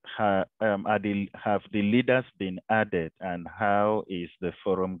have the leaders been added, and how is the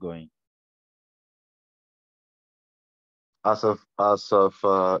forum going? As of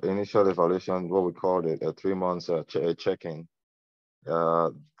initial evaluation, what we called it a 3 months check-in,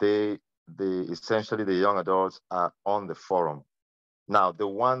 essentially the young adults are on the forum. Now, the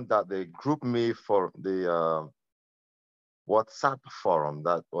one that they grouped me for the WhatsApp forum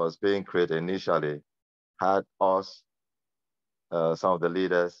that was being created initially had us, some of the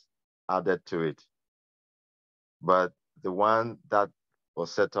leaders, added to it. But the one that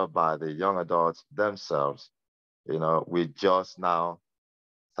was set up by the young adults themselves, we just now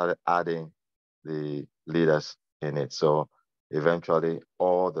started adding the leaders in it. So eventually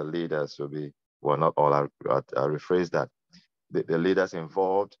all the leaders will be, well, not all, I rephrase that. The leaders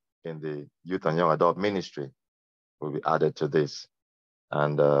involved in the youth and young adult ministry will be added to this.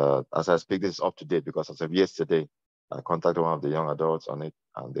 And as I speak, this is up to date because as of yesterday, I contacted one of the young adults on it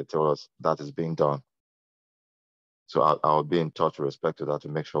and they told us that is being done. So I'll be in touch with respect to that to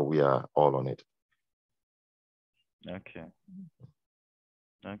make sure we are all on it. Okay.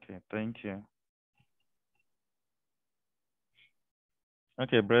 Okay, thank you.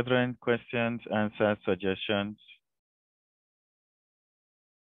 Okay, brethren, questions, answers, suggestions?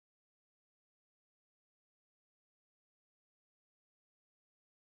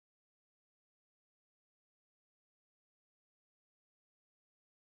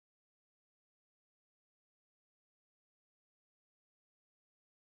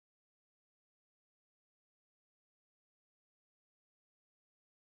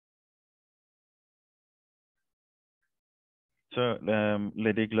 So,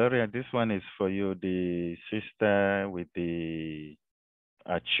 Lady Gloria, this one is for you, the sister with the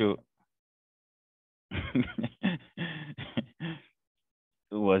achu.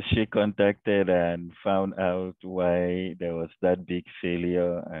 Was she contacted and found out why there was that big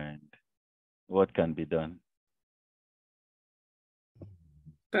failure and what can be done?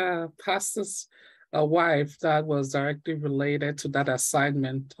 The pastor's wife that was directly related to that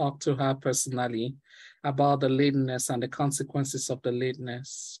assignment talked to her personally about the lateness and the consequences of the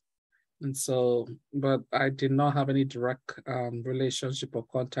lateness. And so, but I did not have any direct relationship or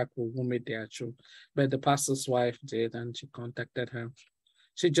contact with who made the actual, but the pastor's wife did, and she contacted her.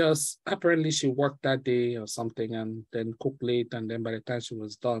 She just, apparently she worked that day or something and then cooked late, and then by the time she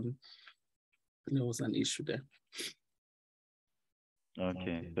was done, there was an issue there.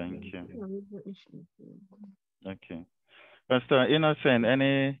 Okay, thank you. Okay. Pastor Innocent,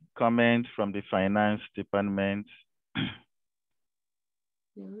 any comments from the finance department?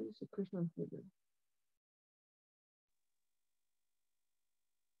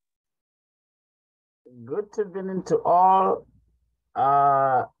 Good evening to all.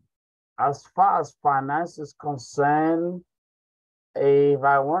 As far as finance is concerned, if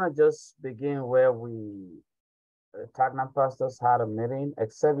I want to just begin where we TACNAM pastors had a meeting,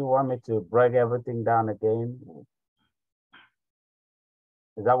 except you want me to break everything down again.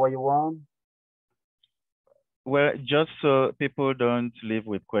 Is that what you want? Well, just so people don't leave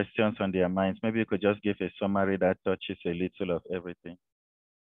with questions on their minds, maybe you could just give a summary that touches a little of everything.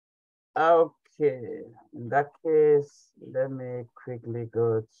 Okay, in that case, let me quickly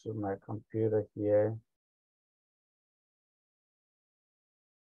go to my computer here.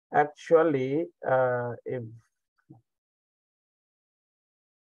 Actually, if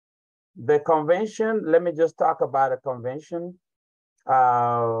the convention, let me just talk about a convention.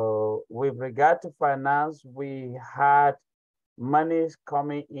 With regard to finance, we had monies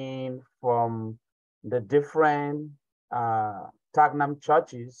coming in from the different TACNAM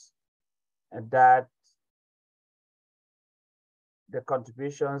churches that the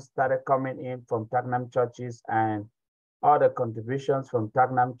contributions started coming in from TACNAM churches, and all the contributions from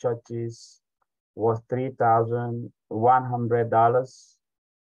TACNAM churches was $3,100.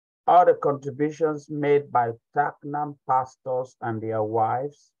 All the contributions made by TACNAM pastors and their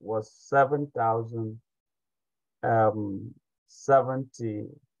wives was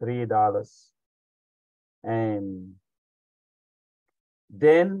 $7,073. And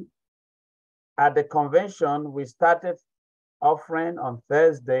then at the convention, we started offering on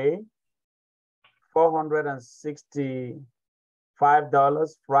Thursday,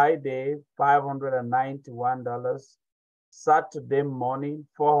 $465, Friday, $591, Saturday morning,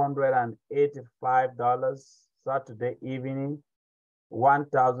 $485, Saturday evening,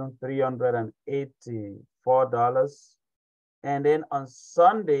 $1,384. And then on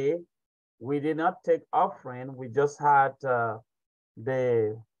Sunday, we did not take offering. We just had the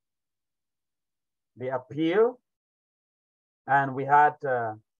appeal, and we had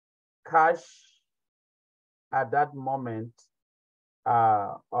cash at that moment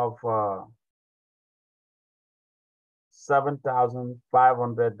of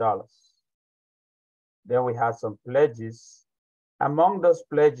 $7,500. Then we had some pledges. Among those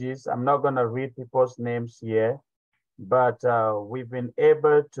pledges, I'm not going to read people's names here, but we've been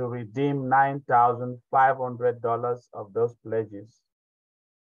able to redeem $9,500 of those pledges.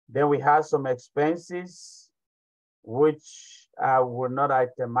 Then we had some expenses, which I will not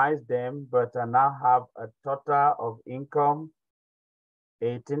itemize them, but I now have a total of income,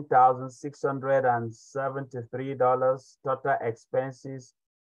 $18,673, total expenses,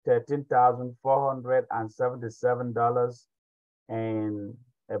 $13,477, and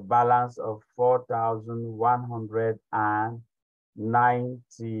a balance of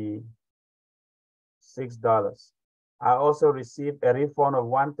 $4,196. I also received a refund of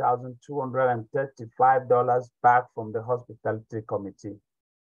 $1,235 back from the hospitality committee.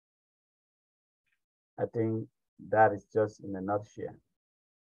 I think that is just in a nutshell.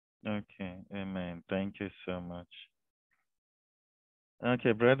 Okay, amen. Thank you so much.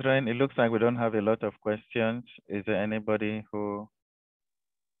 Okay, brethren, it looks like we don't have a lot of questions. Is there anybody who?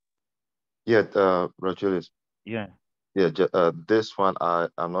 Yeah, Rajulis. Yeah. Yeah, this one,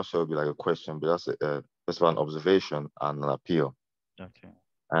 I'm not sure it'll be like a question, but that's one observation and an appeal. Okay.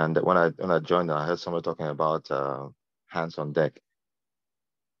 And when I joined, I heard somebody talking about hands on deck.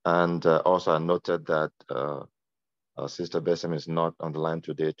 And also I noted that our Sister Bessim is not on the line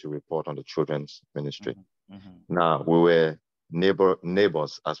today to report on the children's ministry. Now, we were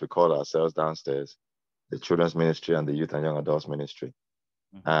neighbors, as we call ourselves downstairs, the children's ministry and the youth and young adults ministry.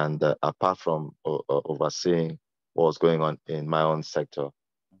 And apart from overseeing what was going on in my own sector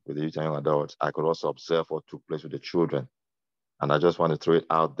with the youth and young adults, I could also observe what took place with the children. And I just want to throw it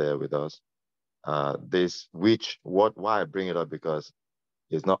out there with us. Why I bring it up, because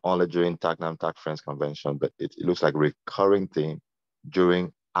it's not only during TACNAM TACC-Friends convention, but it looks like a recurring theme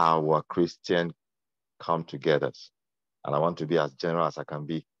during our Christian come-togethers. And I want to be as general as I can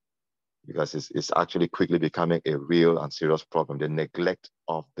be, because it's actually quickly becoming a real and serious problem, the neglect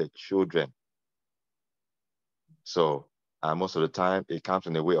of the children. So most of the time, it comes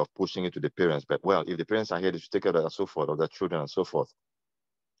in a way of pushing it to the parents. But well, if the parents are here, they should take care of that and so forth, of their children and so forth.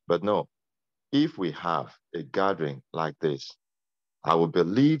 But no, if we have a gathering like this, I would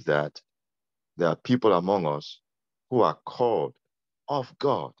believe that there are people among us who are called of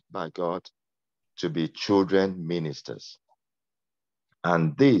God, by God, to be children ministers.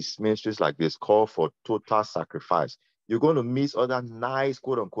 And these ministries like this call for total sacrifice. You're going to miss other nice,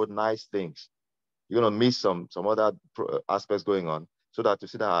 quote unquote, nice things. You're going to miss some other aspects going on, so that to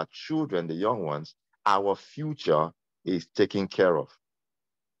see that our children, the young ones, our future is taken care of.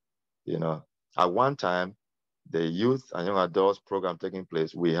 You know, at one time, the youth and young adults program taking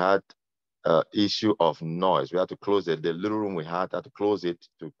place, we had issue of noise. We had to close it. The little room we had to close it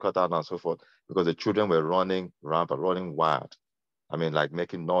to cut out and so forth, because the children were running rampant, running wild. I mean, like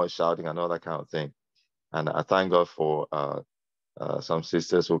making noise, shouting, and all that kind of thing. And I thank God for some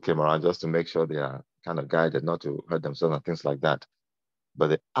sisters who came around just to make sure they are kind of guided not to hurt themselves and things like that. But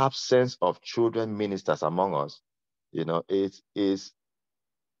the absence of children ministers among us, you know, it is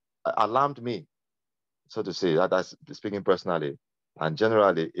alarmed me, so to say. That's speaking personally. And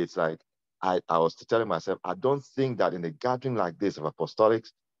generally, it's like I was telling myself, I don't think that in a gathering like this of apostolics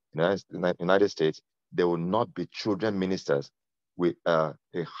in the United States, there will not be children ministers with a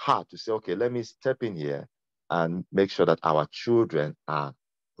heart to say, okay, let me step in here and make sure that our children are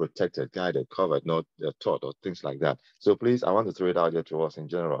protected, guided, covered, not taught or things like that. So please, I want to throw it out there to us in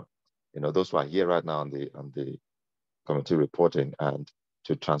general. You know, those who are here right now on the committee reporting, and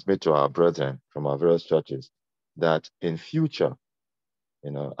to transmit to our brethren from our various churches that in future,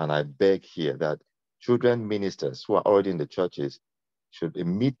 you know, and I beg here that children ministers who are already in the churches should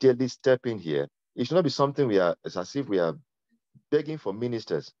immediately step in here. It should not be something it's as if we are begging for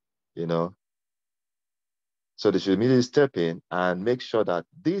ministers, you know. So they should immediately step in and make sure that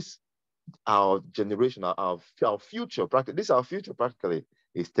our generation, our future, practically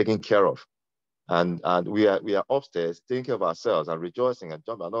is taken care of. And we are upstairs thinking of ourselves and rejoicing and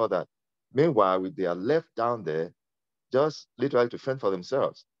jumping and all that. Meanwhile, they are left down there just literally to fend for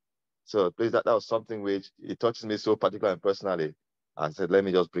themselves. So please, that was something which it touches me so particularly and personally. I said, let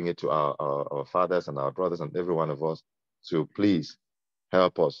me just bring it to our fathers and our brothers and every one of us to please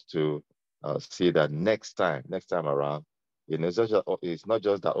help us to see that next time around, you know, it's not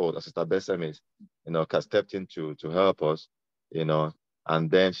just that, oh, Sister Besem is, you know, stepped in to help us, you know,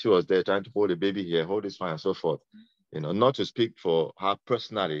 and then she was there trying to hold the baby here, hold this one and so forth. You know, not to speak for her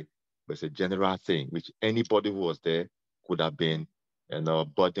personally, but it's a general thing, which anybody who was there could have been, you know,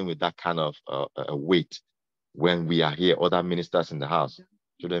 burdened with that kind of weight when we are here, other ministers in the house,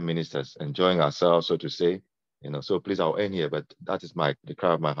 children ministers, enjoying ourselves, so to say. You know, so please, I'll end here, but that is the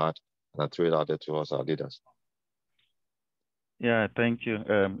cry of my heart, and I throw it out there to us, our leaders. Yeah, thank you.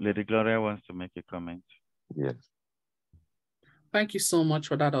 Lady Gloria wants to make a comment. Yes. Thank you so much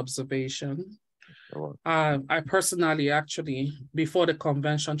for that observation. I personally, actually, before the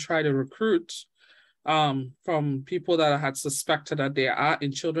convention, tried to recruit from people that I had suspected that they are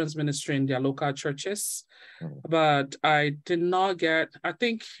in children's ministry in their local churches. But I did not get, I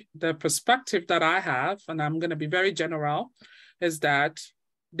think the perspective that I have, and I'm going to be very general, is that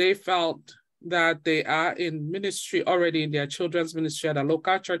they felt that they are in ministry already in their children's ministry at their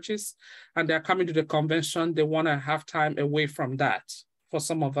local churches, and they're coming to the convention. They want to have time away from that for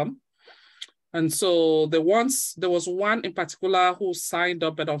some of them. And so there was one in particular who signed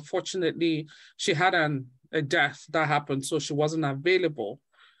up, but unfortunately she had a death that happened, so she wasn't available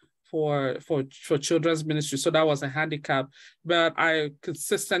for children's ministry. So that was a handicap. But I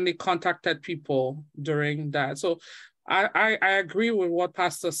consistently contacted people during that. So I agree with what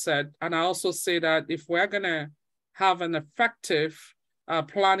Pastor said. And I also say that if we're gonna have an effective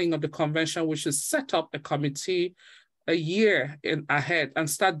planning of the convention, we should set up a committee a year ahead and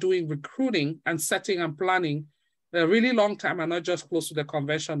start doing recruiting and setting and planning a really long time and not just close to the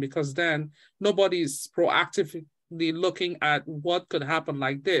convention, because then nobody's proactively looking at what could happen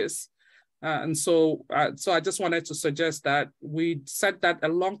like this. And so I just wanted to suggest that we set that a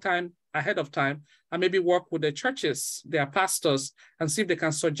long time ahead of time and maybe work with the churches, their pastors, and see if they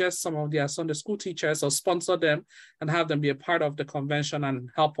can suggest some of their Sunday school teachers or sponsor them and have them be a part of the convention and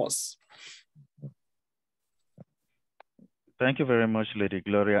help us. Thank you very much, Lady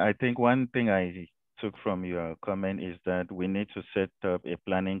Gloria. I think one thing I took from your comment is that we need to set up a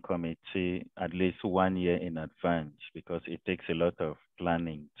planning committee at least 1 year in advance, because it takes a lot of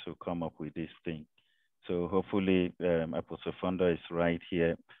planning to come up with this thing. So hopefully Apostle Fonda is right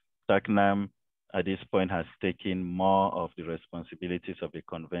here. TACNAM at this point has taken more of the responsibilities of the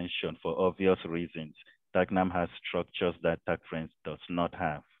convention for obvious reasons. TACNAM has structures that TACC-Friends does not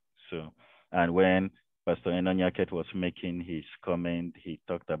have. So, and when Pastor Enonyaket was making his comment, he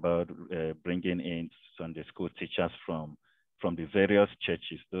talked about bringing in Sunday school teachers from the various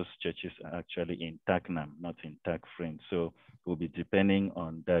churches. Those churches are actually in TACNAM, not in TACC-Friends. So we'll be depending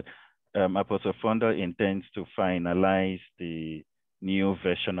on that. Apostle Fonda intends to finalize the new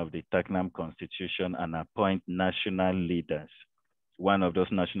version of the TACNAM Constitution and appoint national leaders. One of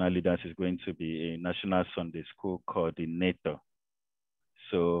those national leaders is going to be a National Sunday School coordinator.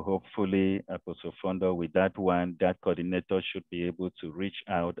 So hopefully, Apostle Fonda, with that one, that coordinator should be able to reach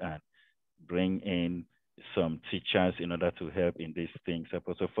out and bring in some teachers in order to help in these things.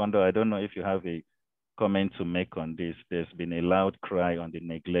 Apostle Fonda, I don't know if you have a comment to make on this. There's been a loud cry on the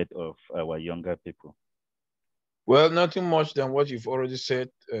neglect of our younger people. Well, nothing much than what you've already said.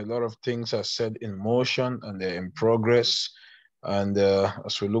 A lot of things are set in motion and they're in progress. And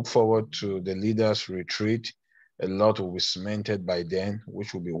as we look forward to the leaders' retreat, a lot will be cemented by then,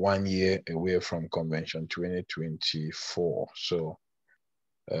 which will be 1 year away from Convention 2024. So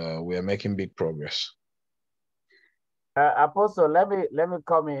we are making big progress. Apostle, let me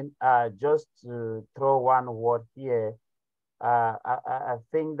come in just to throw one word here. I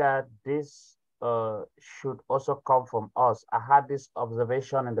think that this should also come from us. I had this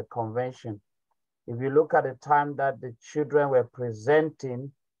observation in the convention. If you look at the time that the children were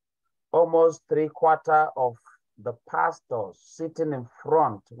presenting, almost 3/4 of the pastors sitting in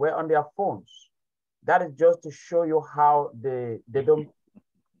front were on their phones. That is just to show you how they don't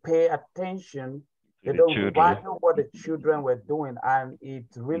pay attention. They don't value what the children were doing. And it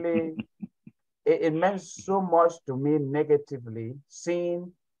really, it meant so much to me negatively,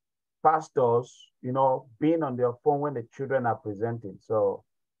 seeing pastors, you know, being on their phone when the children are presenting. So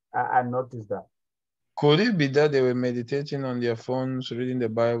I noticed that. Could it be that they were meditating on their phones, reading the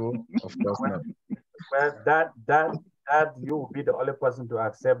Bible? Of course not. Well, that you will be the only person to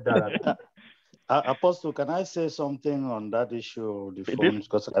accept that. Apostle, can I say something on that issue of the phones?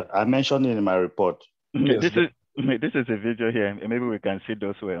 Because I mentioned it in my report. Yes, this is a video here. Maybe we can see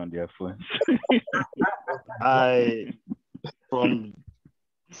those who are on their phones.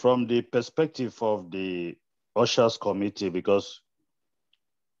 From the perspective of the Ushers Committee, because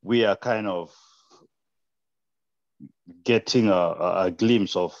we are kind of getting a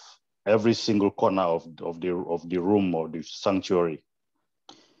glimpse of every single corner of the room or the sanctuary.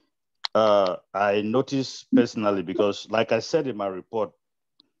 I noticed personally, because like I said in my report,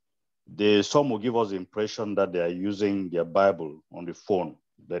 some will give us the impression that they are using their Bible on the phone,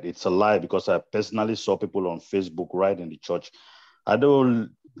 that it's a lie, because I personally saw people on Facebook right in the church. I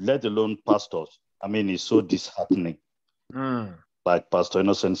don't, let alone pastors. I mean, it's so disheartening. Like Pastor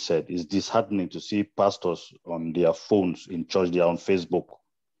Innocent said, it's disheartening to see pastors on their phones in church. They are on Facebook,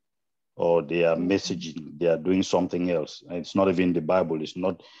 or they are messaging, they are doing something else. It's not even the Bible. It's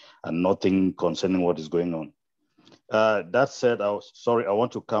not, and nothing concerning what is going on. That said, I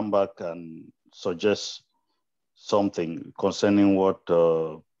want to come back and suggest something concerning what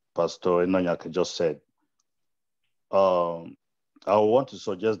Pastor Enonyake just said. I want to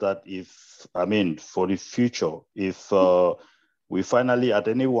suggest that for the future, if we finally, at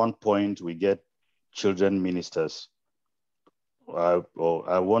any one point, we get children ministers, I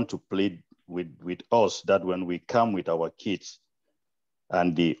want to plead with us that when we come with our kids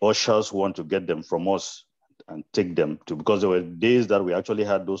and the ushers want to get them from us and take them to, because there were days that we actually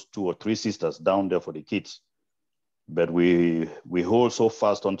had those 2 or 3 sisters down there for the kids, but we hold so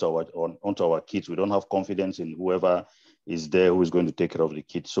fast onto our kids. We don't have confidence in whoever is there who is going to take care of the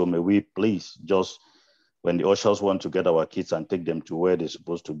kids. So may we please just, when the ushers want to get our kids and take them to where they're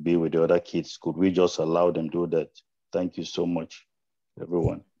supposed to be with the other kids, could we just allow them to do that? Thank you so much,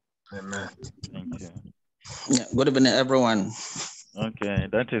 everyone. Amen. Thank you. Yeah, good evening, everyone. Okay,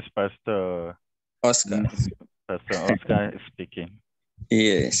 that is Pastor Oscar. Pastor Oscar speaking.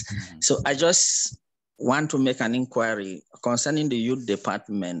 Yes. So I just want to make an inquiry concerning the youth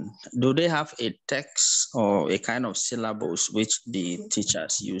department. Do they have a text or a kind of syllabus which the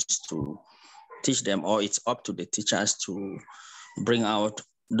teachers use to teach them, or it's up to the teachers to bring out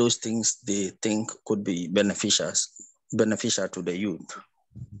those things they think could be beneficial to the youth?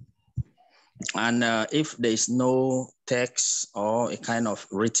 And if there is no text or a kind of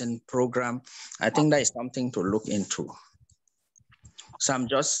written program, I think that is something to look into. So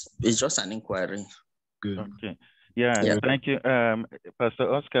it's just an inquiry. Good. Okay. Yeah, thank you.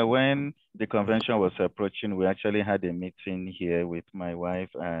 Pastor Oscar, when the convention was approaching, we actually had a meeting here with my wife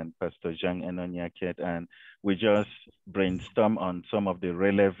and Pastor Jean Enonyaket, and we just brainstormed on some of the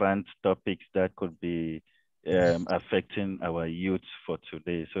relevant topics that could be affecting our youth for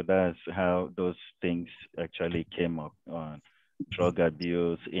today. So that's how those things actually came up on drug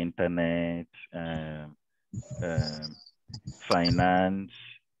abuse, internet, finance.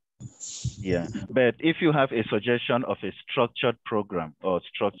 Yeah, but if you have a suggestion of a structured program or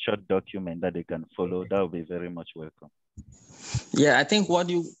structured document that they can follow, that would be very much welcome. Yeah, I think what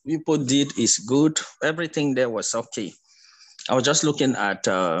you people did is good. Everything there was okay. I was just looking at,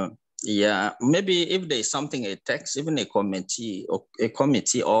 yeah, maybe if there's something, a text, even a committee,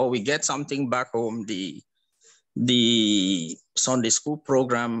 or we get something back home, the Sunday school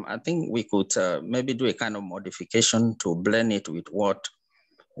program, I think we could maybe do a kind of modification to blend it with what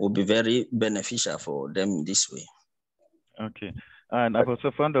would be very beneficial for them this way. Okay. And I've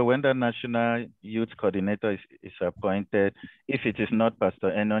also found that when the National Youth Coordinator is appointed, if it is not Pastor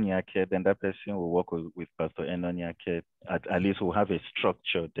Enonyaket, then that person will work with Pastor Enonyaket. At least we'll have a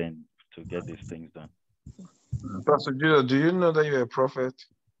structure then to get these things done. Pastor Judah, do you know that you're a prophet?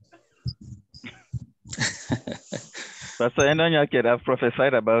 Pastor Enonyaket, I've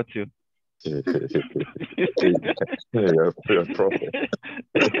prophesied about you. You're a prophet.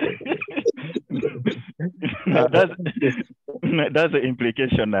 That's the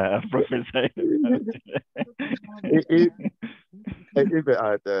implication I've prophesied. If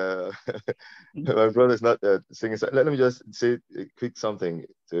my brother's not singing, let me just say a quick something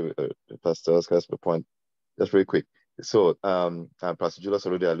to Pastor Oscar's point, just very quick. So, Pastor Julius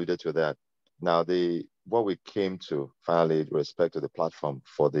already alluded to that. Now, what we came to finally with respect to the platform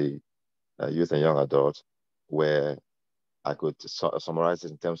for the youth and young adults, where I could summarize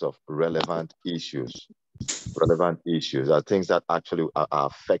it in terms of relevant issues. Relevant issues are things that actually are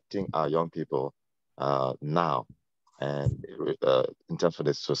affecting our young people now, and in terms of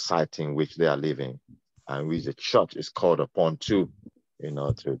the society in which they are living, and which the church is called upon to,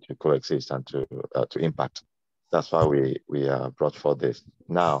 to coexist and to impact. That's why we brought forth this.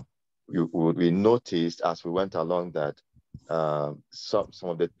 Now, we noticed as we went along that some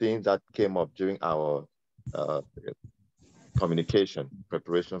of the things that came up during our communication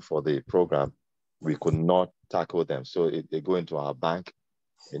preparation for the program, we could not tackle them. So they go into our bank,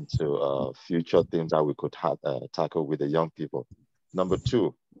 into future things that we could have tackle with the young people. Number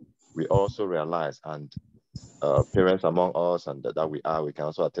two, we also realize, and parents among us, and that we can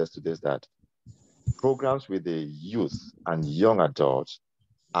also attest to this, that programs with the youth and young adults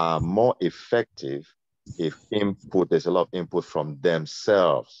are more effective if there's a lot of input from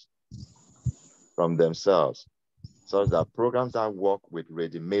themselves. So that programs that work with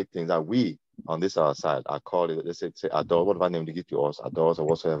ready-made things that we on this our side are called, let's say adult, whatever name they give to us, adults or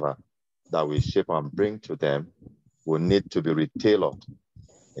whatsoever, that we shape and bring to them, will need to be retailored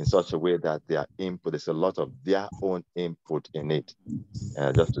in such a way that their input, there's a lot of their own input in it.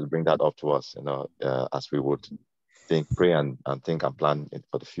 Just to bring that up to us, as we would pray and think and plan it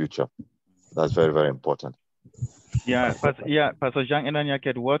for the future. That's very, very important. Yeah, Pastor Jean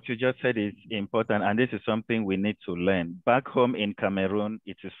Enonyaket, what you just said is important, and this is something we need to learn. Back home in Cameroon,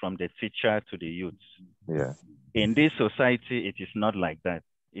 it is from the teacher to the youth. Yeah. In this society, it is not like that.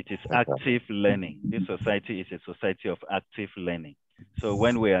 It is active learning. This society is a society of active learning. So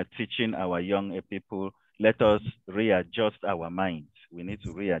when we are teaching our young people, let us readjust our minds. We need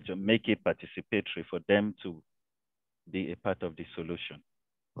to readjust, make it participatory for them to be a part of the solution.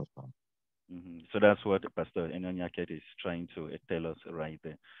 So that's what Pastor Enonyaket is trying to tell us right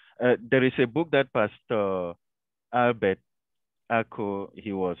there. There is a book that Pastor Albert Ako,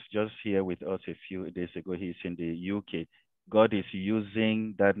 he was just here with us a few days ago. He's in the UK. God is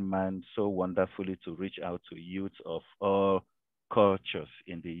using that man so wonderfully to reach out to youth of all cultures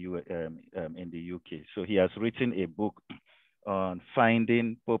in the UK. So he has written a book on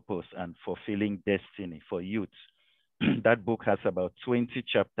finding purpose and fulfilling destiny for youth. That book has about 20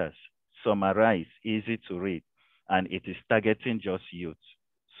 chapters, summarized, easy to read, and it is targeting just youth.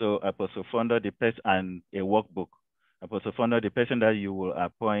 So Apostle Founder, the person, and a workbook. Apostle Founder, the person that you will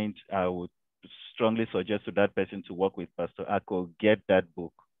appoint, I would strongly suggest to that person to work with Pastor Ako, get that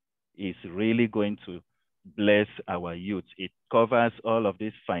book. It's really going to bless our youth. It covers all of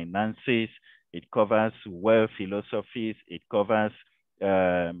these finances. It covers wealth philosophies. It covers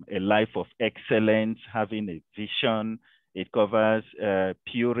a life of excellence, having a vision. It covers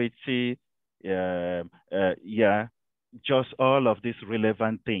purity. Just all of these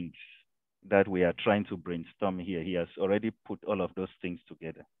relevant things that we are trying to brainstorm here. He has already put all of those things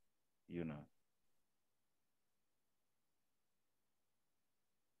together, you know.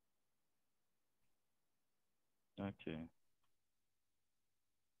 Okay.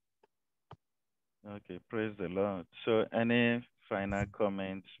 Okay, praise the Lord. So any final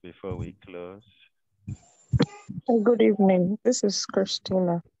comments before we close? Good evening. This is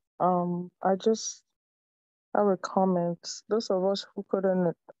Christina. I just have a comment. Those of us who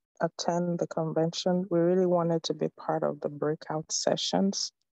couldn't attend the convention, we really wanted to be part of the breakout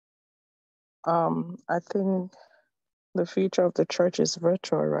sessions. I think the future of the church is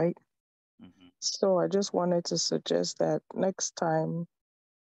virtual, right? Mm-hmm. So I just wanted to suggest that next time,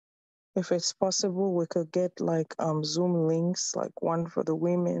 if it's possible, we could get like Zoom links, like one for the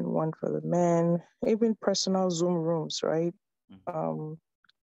women, one for the men, even personal Zoom rooms, right? Mm-hmm.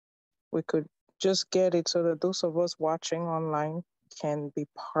 We could just get it so that those of us watching online can be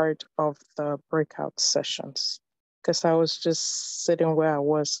part of the breakout sessions. Because I was just sitting where I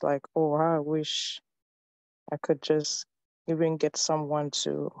was like, oh, I wish I could just even get someone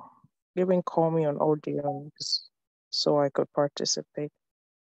to even call me on audio so I could participate.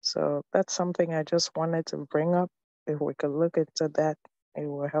 So that's something I just wanted to bring up. If we could look into that, it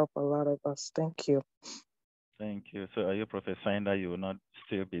will help a lot of us. Thank you. Thank you. So are you prophesying that you will not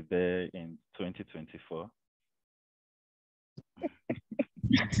still be there in 2024?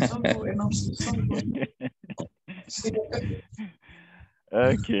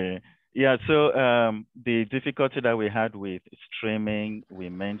 Okay. Yeah, so the difficulty that we had with streaming, we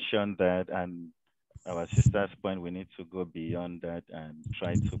mentioned that, and our sister's point, we need to go beyond that and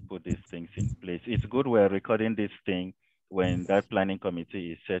try to put these things in place. It's good we're recording this thing. When that planning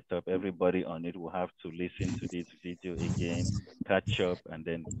committee is set up, everybody on it will have to listen to this video again, catch up, and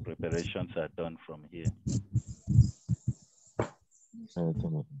then preparations are done from here.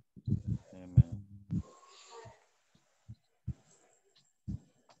 Amen.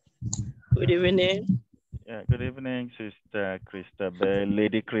 Good evening. Yeah, good evening, Sister Christabel,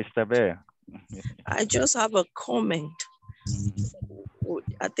 Lady Christabel. I just have a comment.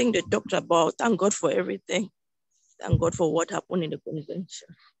 I think they talked about, thank God for everything. Thank God for what happened in the convention.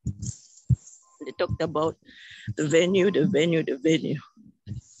 They talked about the venue.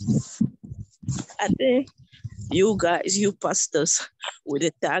 I think you guys, you pastors with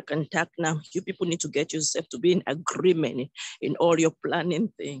the TACC and TACNAM, you people need to get yourself to be in agreement in all your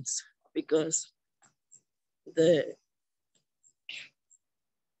planning things, because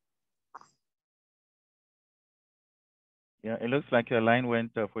Yeah, it looks like your line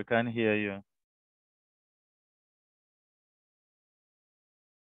went off. We can't hear you.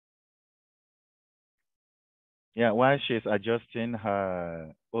 Yeah, while she's adjusting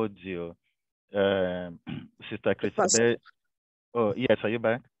her audio, Sister Christabel. Oh, yes, are you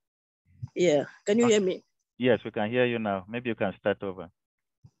back? Yeah, can you hear me? Yes, we can hear you now. Maybe you can start over.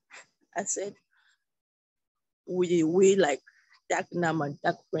 I said, we like TACNAM and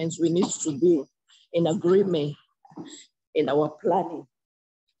TACC-Friends, we need to be in agreement in our planning,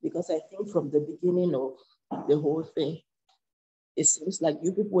 because I think from the beginning of the whole thing, it seems like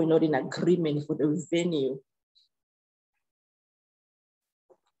you people were not in agreement for the venue.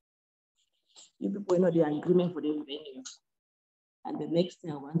 You people were not in agreement for the venue. And the next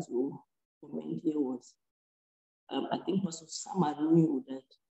thing I want to comment here was, I think Pastor Sama knew that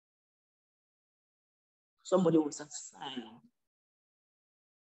somebody was assigned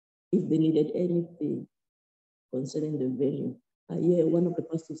if they needed anything concerning the venue. Yeah, one of the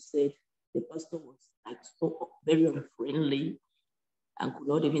pastors said the pastor was like so very unfriendly and could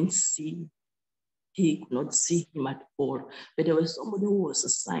not even see. He could not see him at all. But there was somebody who was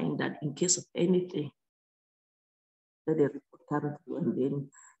assigned that in case of anything, that the report comes to, and then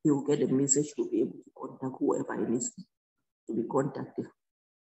he will get a message to be able to contact whoever he needs to be contacted.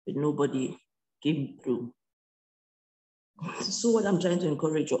 But nobody came through. So what I'm trying to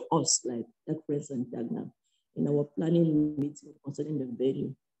encourage us, like TACC-Friends and TACNAM, in our planning meeting concerning the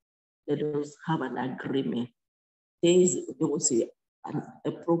venue, let us have an agreement. There was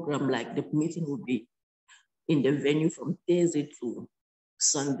a program like the meeting would be in the venue from Thursday to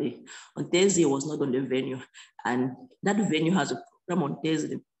Sunday. On Thursday, it was not on the venue, and that venue has a program on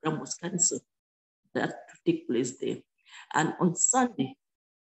Thursday. The program was cancelled. That to take place there, and on Sunday,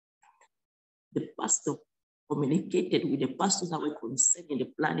 the pastor communicated with the pastors that were concerned in the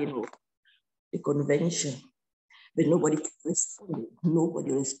planning of the convention, but nobody responded.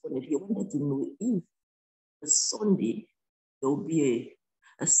 Nobody responded. He wanted to know if the Sunday there will be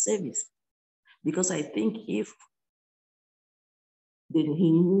a service, because I think if then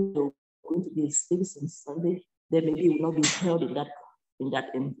he knew there was going to be a service on Sunday, then maybe it will not be held in that in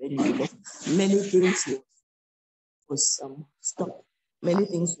that venue because many things was stopped. Many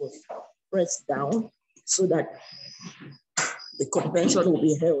things was pressed down so that the convention will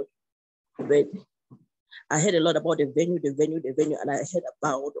be held. But I heard a lot about the venue, and I heard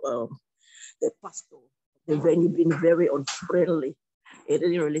about the pastor, the venue being very unfriendly. It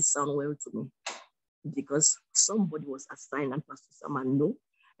didn't really sound well to me because somebody was assigned, and Pastor Sama know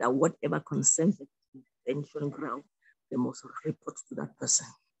that whatever concerns the convention ground, they must report to that person.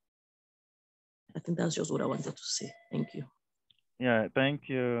 I think that's just what I wanted to say. Thank you. Yeah, thank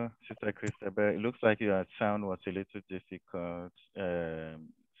you, Sister Christabel. It looks like your sound was a little difficult.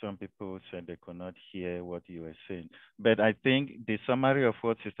 Some people said they could not hear what you were saying. But I think the summary of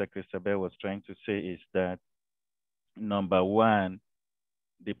what Sister Christabel was trying to say is that, number one,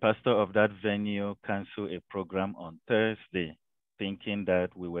 the pastor of that venue canceled a program on Thursday, thinking that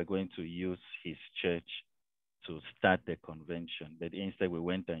we were going to use his church to start the convention. But instead, we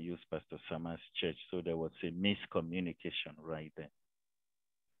went and used Pastor Sama's church. So there was a miscommunication right there.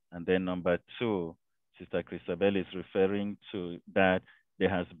 And then number two, Sister Christabel is referring to that there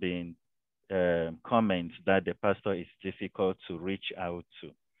has been comments that the pastor is difficult to reach out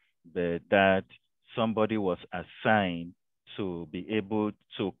to, but that somebody was assigned to be able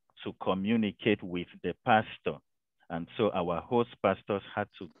to communicate with the pastor. And so our host pastors had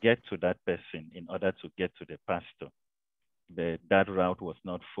to get to that person in order to get to the pastor. But that route was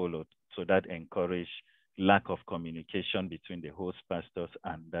not followed. So that encouraged lack of communication between the host pastors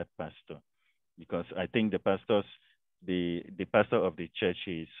and that pastor. Because I think the pastor of the church,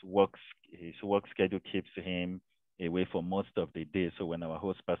 his work schedule keeps him away for most of the day. So when our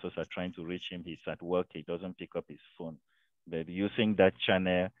host pastors are trying to reach him, he's at work, he doesn't pick up his phone. But using that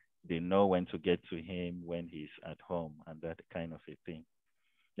channel, they know when to get to him when he's at home and that kind of a thing.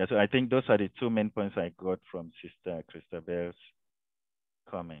 Yeah, so I think those are the two main points I got from Sister Christabel's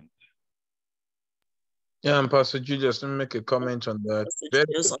comment. Yeah, and Pastor Julius, let me make a comment on that.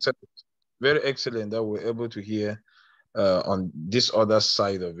 Very excellent that we're able to hear on this other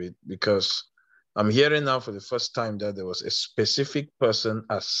side of it, because I'm hearing now for the first time that there was a specific person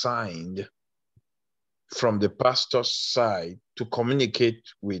assigned from the pastor's side to communicate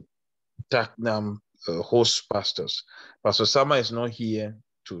with TACNAM host pastors. Pastor Sama is not here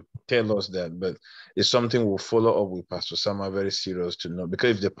to tell us that, but it's something we'll follow up with Pastor Sama very serious to know,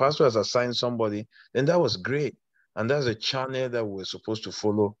 because if the pastor has assigned somebody, then that was great. And that's a channel that we're supposed to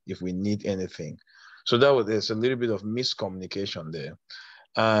follow if we need anything. So there's a little bit of miscommunication there.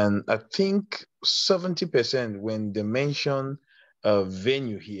 And I think 70% when they mention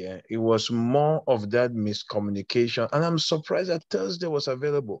venue here, it was more of that miscommunication. And I'm surprised that Thursday was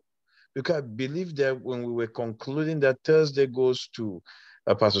available, because I believe that when we were concluding that Thursday goes to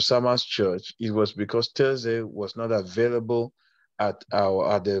Pastor Sama's church, it was because Thursday was not available at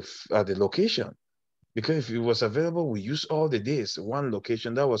the location. Because if it was available, we used all the days, one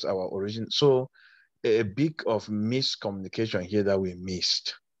location. That was our origin. So a big of miscommunication here that we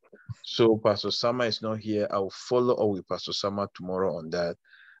missed. So Pastor Sama is not here. I'll follow up with Pastor Sama tomorrow on that.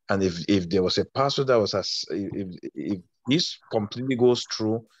 And if there was a pastor that was, if this completely goes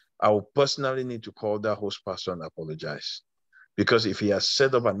through, I will personally need to call that host pastor and apologize. Because if he has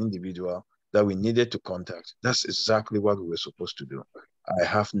set up an individual that we needed to contact, that's exactly what we were supposed to do. I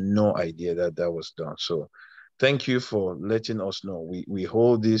have no idea that that was done. So thank you for letting us know. We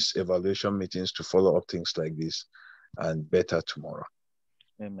hold these evaluation meetings to follow up things like this and better tomorrow.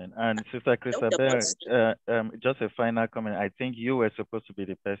 Amen. And Sister Christabel, just a final comment. I think you were supposed to be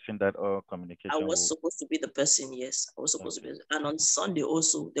the person that all communication. I was supposed to be the person, yes. I was supposed to be. And on Sunday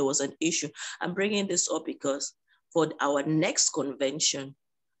also, there was an issue. I'm bringing this up because for our next convention,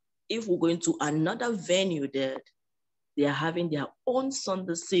 if we're going to another venue that they are having their own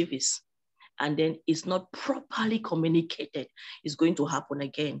Sunday service, and then it's not properly communicated, it's going to happen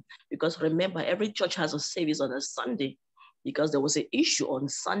again. Because remember, every church has a service on a Sunday, because there was an issue on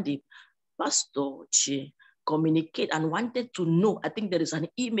Sunday. Pastor Chi communicate and wanted to know, I think there is an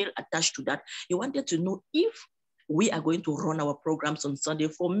email attached to that. He wanted to know if we are going to run our programs on Sunday.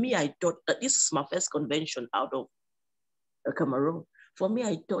 For me, I thought that this is my first convention out of Cameroon. For me,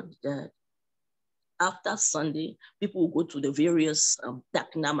 I thought that after Sunday, people will go to the various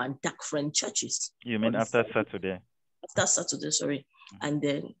TACNAM and TACC-Friends churches. You mean after Saturday? After Saturday, sorry. And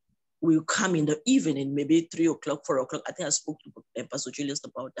then we'll come in the evening, maybe 3 o'clock, 4 o'clock. I think I spoke to Pastor Julius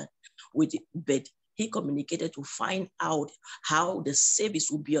about that. But he communicated to find out how the service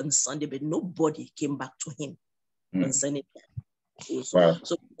will be on Sunday, but nobody came back to him concerning that.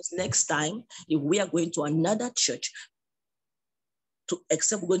 So next time, if we are going to another church,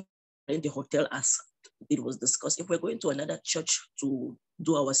 except we're going to the hotel as it was discussed, if we're going to another church to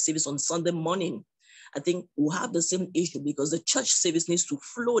do our service on Sunday morning, I think we'll have the same issue because the church service needs to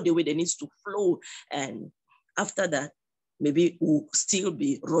flow the way it needs to flow. And after that, maybe we'll still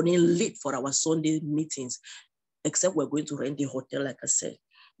be running late for our Sunday meetings, except we're going to rent a hotel, like I said.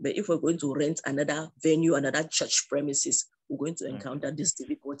 But if we're going to rent another venue, another church premises, we're going to encounter this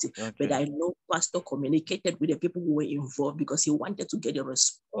difficulty. Okay. But I know Pastor communicated with the people who were involved because he wanted to get a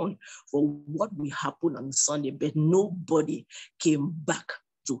response for what will happen on Sunday, but nobody came back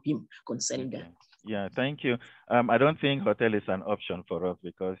to him concerning that. Yeah, thank you. I don't think hotel is an option for us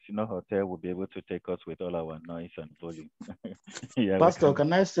because, you know, hotel will be able to take us with all our noise and volume. Yeah, Pastor,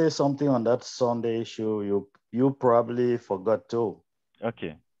 can I say something on that Sunday issue? You probably forgot too.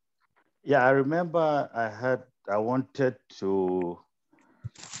 Okay. Yeah, I remember I wanted to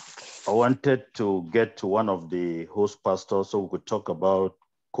get to one of the host pastors so we could talk about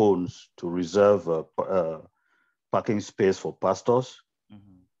cones to reserve parking space for pastors.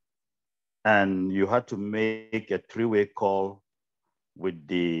 And you had to make a three-way call with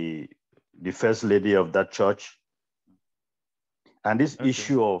the first lady of that church. And this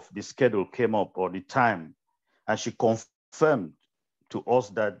issue of the schedule came up, or the time, and she confirmed to us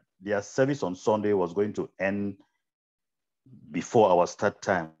that their service on Sunday was going to end before our start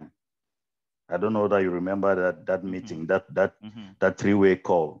time. I don't know that you remember that meeting, that three-way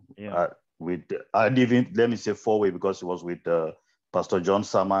call. Yeah. I'd even, let me say four-way because it was with Pastor John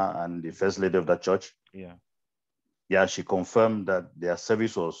Sama and the first lady of that church. Yeah. Yeah, she confirmed that their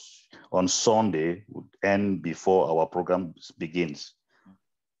service was on Sunday would end before our program begins.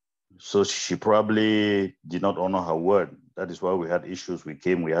 So she probably did not honor her word. That is why we had issues. We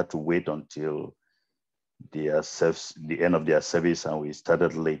had to wait until the end of their service, and we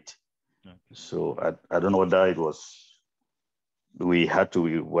started late. Okay. So I don't know whether it was, we had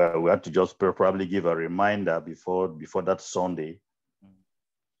to just probably give a reminder before that Sunday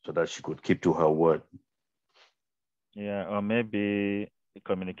so that she could keep to her word. Yeah, or maybe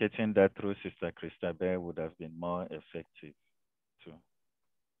communicating that through Sister Christabel would have been more effective too.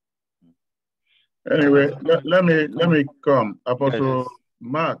 Anyway, let me come. Apostle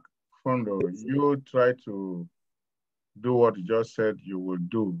Mark Fondo, you try to do what you just said you will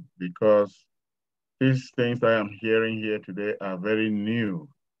do, because these things I am hearing here today are very new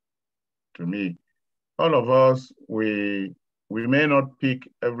to me. All of us, we may not pick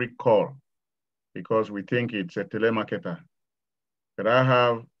every call because we think it's a telemarketer, but I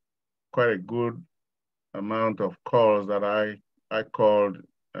have quite a good amount of calls that I called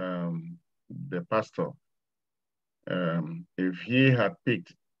the pastor. If he had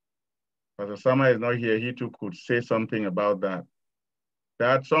picked, Pastor Sama is not here, he too could say something about that.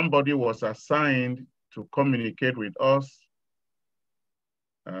 That somebody was assigned to communicate with us.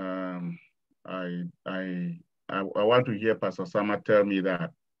 I want to hear Pastor Sama tell me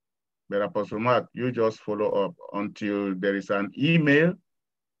that. But Apostle Mark, you just follow up until there is an email.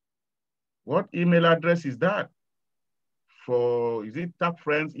 What email address is that? Is it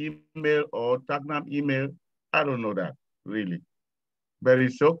TACC-Friends email or TACNAM email? I don't know that, really. But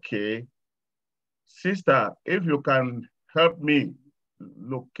it's okay. Sister, if you can help me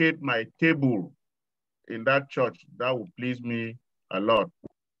locate my table in that church, that would please me a lot.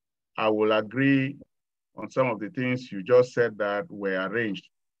 I will agree on some of the things you just said that were arranged.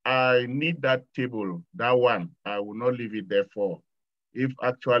 I need that table, that one. I will not leave it there for. If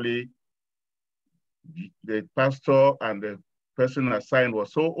actually the pastor and the person assigned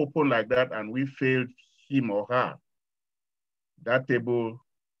was so open like that and we failed him or her, that table,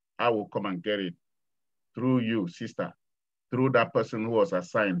 I will come and get it through you, sister, through that person who was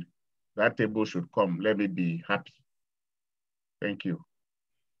assigned. That table should come. Let me be happy. Thank you.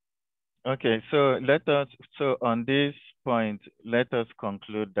 Okay, so on this point, let us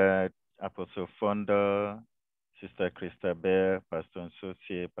conclude that Apostle Fonda, Sister Christabel, Pastor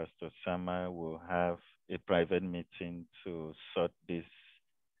Nsosie, Pastor Sama will have a private meeting to sort this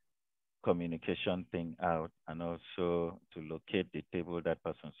communication thing out and also to locate the table that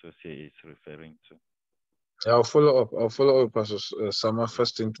Pastor Nsosie is referring to. I'll follow up Pastor Sama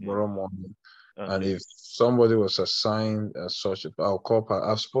first thing tomorrow morning. Okay. And if somebody was assigned as such, I'll call.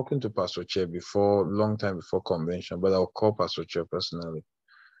 I've spoken to Pastor Chair before, long time before convention, but I'll call Pastor Chair personally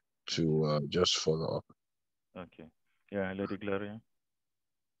to just follow up. Okay. Yeah, Lady Gloria.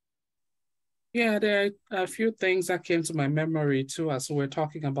 Yeah, there are a few things that came to my memory too as we were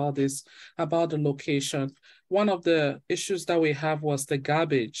talking about this, about the location. One of the issues that we have was the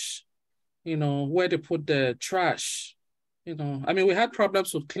garbage, you know, where they put the trash. You know, I mean, we had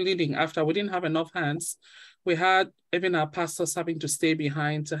problems with cleaning after we didn't have enough hands. We had even our pastors having to stay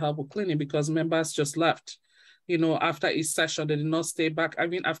behind to help with cleaning because members just left. You know, after each session, they did not stay back. I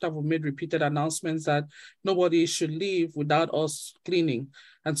mean, after we made repeated announcements that nobody should leave without us cleaning.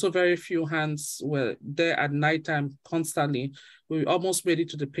 And so very few hands were there at nighttime constantly. We almost made it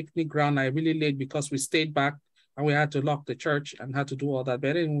to the picnic ground really late because we stayed back and we had to lock the church and had to do all that.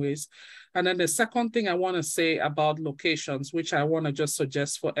 But anyways, and then the second thing I want to say about locations, which I want to just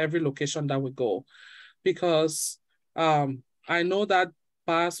suggest for every location that we go, because I know that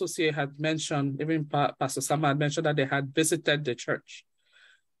Pastor Associate had mentioned, even Pastor Sama had mentioned that they had visited the church.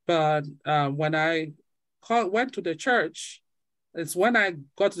 But when I went to the church, it's when I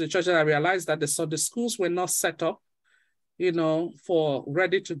got to the church that I realized that the schools were not set up, you know, for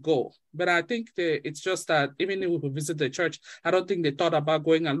ready to go. But I think it's just that even if we visit the church, I don't think they thought about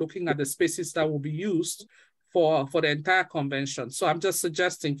going and looking at the spaces that will be used for the entire convention. So I'm just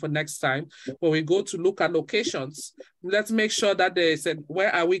suggesting for next time, when we go to look at locations, let's make sure that they said,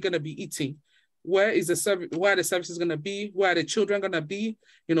 where are we going to be eating? Where is the service? Where are the services going to be? Where are the children going to be?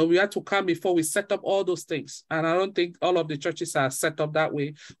 You know, we have to come before we set up all those things. And I don't think all of the churches are set up that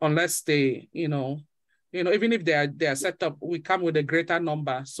way unless they, you know, even if they are set up, we come with a greater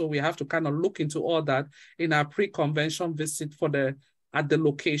number. So we have to kind of look into all that in our pre-convention visit at the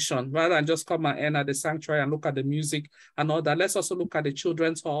location, rather than just come and end at the sanctuary and look at the music and all that. Let's also look at the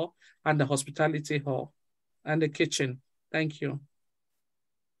children's hall and the hospitality hall and the kitchen. Thank you.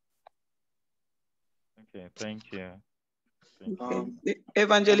 Okay, thank you.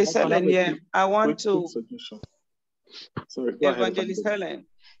 Evangelist Helen, yeah, I want to. Sorry, go ahead. Evangelist Helen,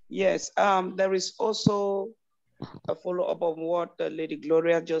 yes, there is also a follow-up of what Lady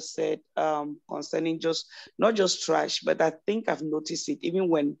Gloria just said concerning not just trash, but I think I've noticed it even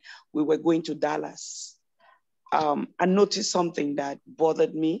when we were going to Dallas. I noticed something that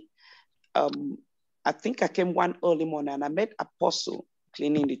bothered me. I think I came one early morning and I met Apostle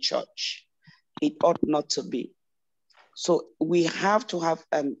cleaning the church. It ought not to be. So we have to have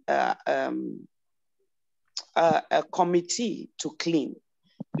a committee to clean,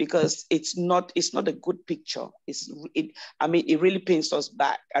 because it's not a good picture. I mean, it really pains us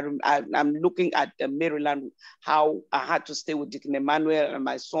back. I'm looking at Maryland, how I had to stay with Deacon Emmanuel and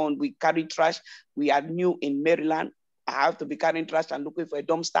my son. We carry trash. We are new in Maryland. I have to be carrying trash and looking for a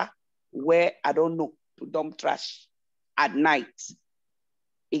dumpster where I don't know to dump trash at night.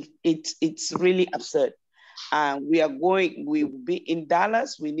 It's really absurd. We will be in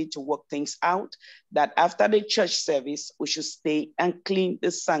Dallas. We need to work things out that after the church service, we should stay and clean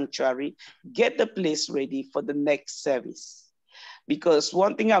the sanctuary, get the place ready for the next service. Because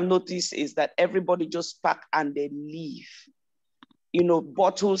one thing I've noticed is that everybody just pack and they leave. You know,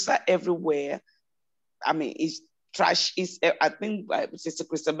 bottles are everywhere. I mean, trash is, I think Sister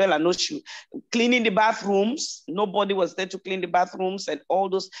Christabel, I know she cleaning the bathrooms. Nobody was there to clean the bathrooms, and all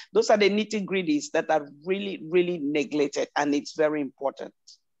those are the nitty-gritties that are really, really neglected, and it's very important.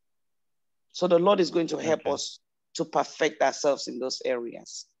 So the Lord is going to help us to perfect ourselves in those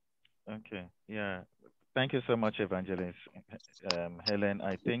areas. Okay, yeah. Thank you so much, Evangelist Helen.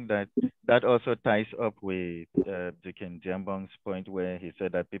 I think that also ties up with Deacon Jambong's point where he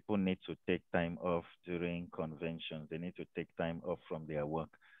said that people need to take time off during conventions. They need to take time off from their work.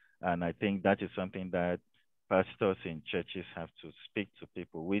 And I think that is something that pastors in churches have to speak to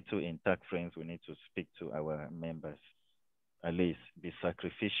people. We too in TACC-Friends, we need to speak to our members. At least be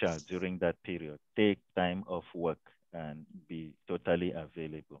sacrificial during that period. Take time off work and be totally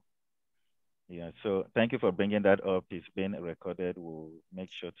available. Yeah, so thank you for bringing that up. It's been recorded. We'll make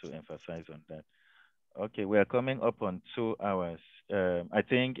sure to emphasize on that. Okay, we are coming up on 2 hours. I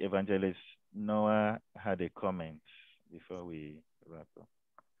think Evangelist Noah had a comment before we wrap up.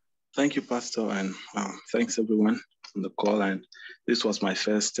 Thank you, Pastor, and thanks everyone on the call. And this was my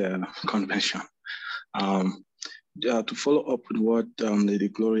first convention. To follow up with what Lady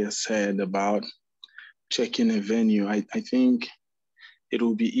Gloria said about checking a venue, I think it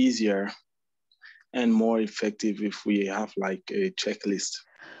will be easier and more effective if we have like a checklist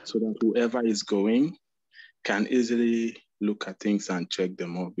so that whoever is going can easily look at things and check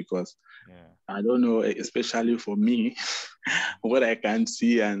them off, because I don't know, especially for me, what I can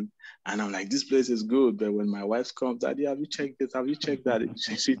see and I'm like, this place is good. But when my wife comes, Daddy, have you checked this? Have you checked that?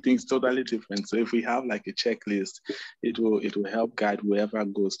 She thinks totally different. So if we have like a checklist, it will help guide whoever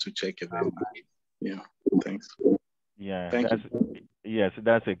goes to check it out. Yeah, thanks. Yeah, thank you. Yes,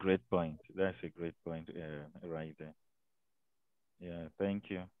 that's a great point. That's a great point right there. Yeah, thank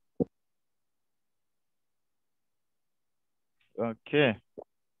you. Okay.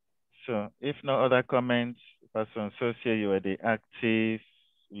 So if no other comments, Pastor Nsosie, you are the active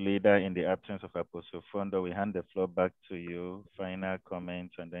leader in the absence of Apostle Fondo. We hand the floor back to you. Final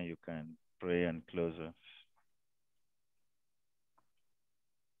comments, and then you can pray and close us.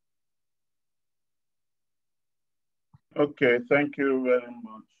 Okay, thank you very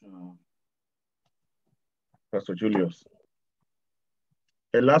much, Pastor Julius.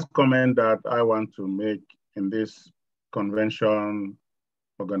 A last comment that I want to make in this convention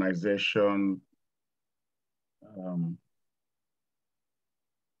organization.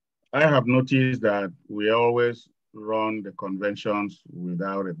 I have noticed that we always run the conventions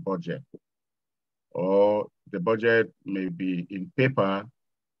without a budget, or the budget may be in paper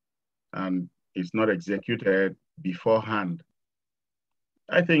and it's not executed beforehand.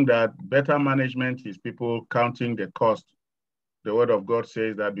 I think that better management is people counting the cost. The word of God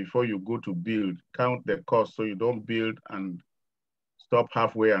says that before you go to build, count the cost so you don't build and stop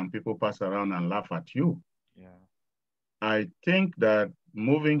halfway and people pass around and laugh at you. Yeah. I think that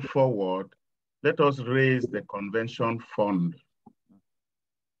moving forward, let us raise the convention fund.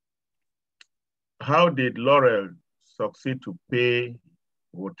 How did Laurel succeed to pay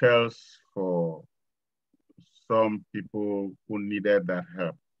hotels for some people who needed that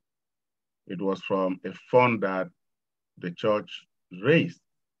help? It was from a fund that the church raised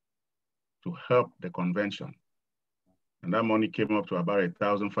to help the convention. And that money came up to about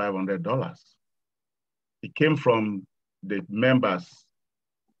 $1,500. It came from the members.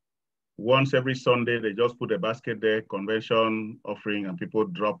 Once every Sunday, they just put a basket there, convention offering, and people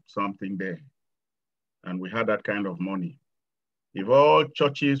drop something there. And we had that kind of money. If all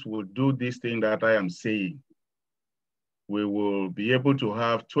churches would do this thing that I am saying, we will be able to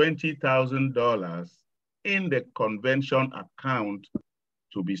have $20,000 in the convention account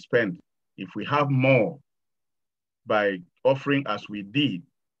to be spent. If we have more by offering as we did,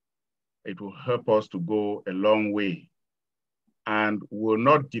 it will help us to go a long way and will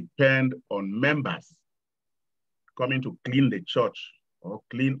not depend on members coming to clean the church or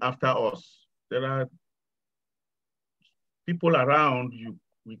clean after us. There are people around you,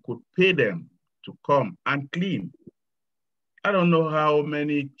 we could pay them to come and clean. I don't know how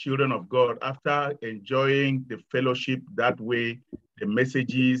many children of God, after enjoying the fellowship that way, the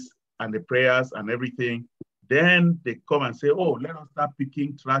messages and the prayers and everything, then they come and say, oh, let us start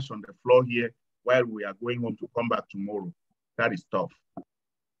picking trash on the floor here while we are going home to come back tomorrow. That is tough.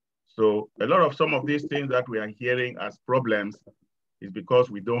 So a lot of some of these things that we are hearing as problems is because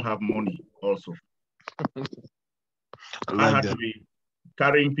we don't have money also. I had to be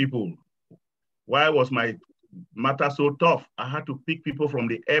carrying people. Why was my matter so tough? I had to pick people from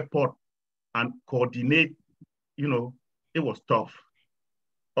the airport and coordinate. You know, it was tough.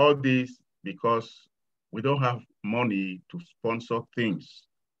 All this because we don't have money to sponsor things.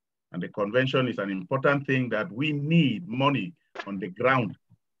 And the convention is an important thing that we need money on the ground.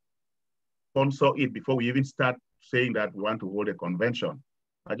 Sponsor it before we even start saying that we want to hold a convention.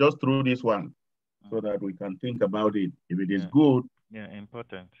 I just threw this one so that we can think about it. If it is good. Yeah,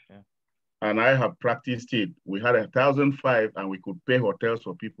 important. Yeah. And I have practiced it. We had 1,005 and we could pay hotels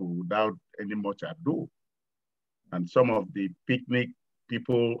for people without any much ado. And some of the picnic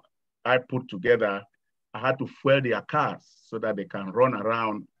people I put together, I had to fuel their cars so that they can run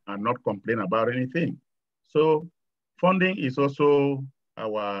around and not complain about anything. So funding is also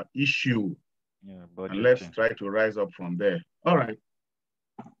our issue. Yeah, and let's try to rise up from there. All right,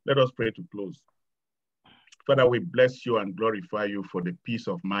 let us pray to close. Father, we bless you and glorify you for the peace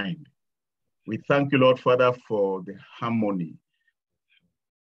of mind. We thank you, Lord Father, for the harmony.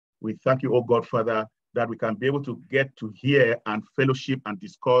 We thank you, oh God, Father, that we can be able to get to hear and fellowship and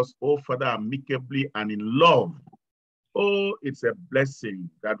discuss, oh Father, amicably and in love. Oh, it's a blessing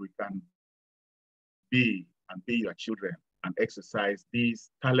that we can be your children and exercise these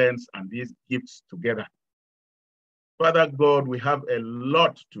talents and these gifts together. Father God, we have a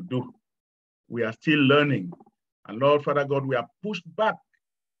lot to do. We are still learning. And Lord, Father God, we are pushed back.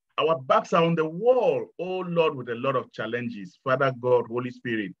 Our backs are on the wall, oh Lord, with a lot of challenges. Father God, Holy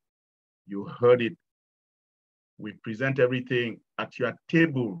Spirit, you heard it. We present everything at your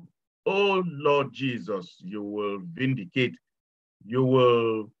table. Oh Lord Jesus, you will vindicate. You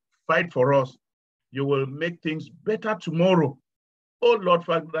will fight for us. You will make things better tomorrow. Oh Lord,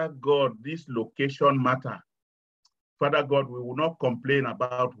 Father God, this location matter. Father God, we will not complain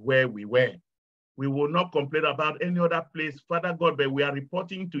about where we were. We will not complain about any other place, Father God, but we are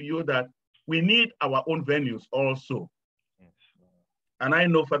reporting to you that we need our own venues also. Yes. And I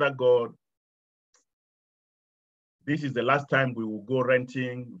know, Father God, this is the last time we will go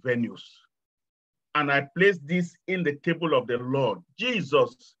renting venues. and I place this in the table of the Lord.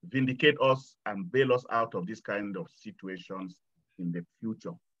 Jesus, vindicate us and bail us out of this kind of situations in the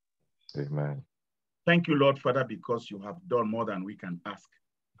future. Amen. Thank you, Lord Father, because you have done more than we can ask.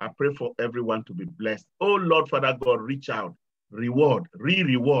 I pray for everyone to be blessed. Oh, Lord Father God, reach out, reward,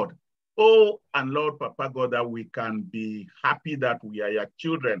 re-reward. Oh, and Lord Papa God, that we can be happy that we are your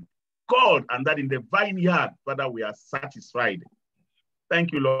children, God, and that in the vineyard, Father, we are satisfied.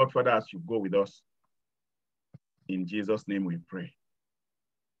 Thank you, Lord Father, as you go with us. In Jesus' name we pray.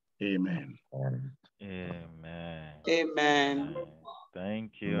 Amen. Amen. Amen.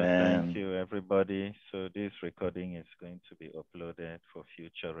 Thank you. Amen. Thank you, everybody. So this recording is going to be uploaded for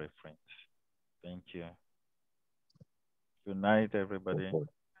future reference. Thank you. Good night, everybody.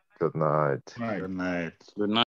 Good night. Good night. Good night.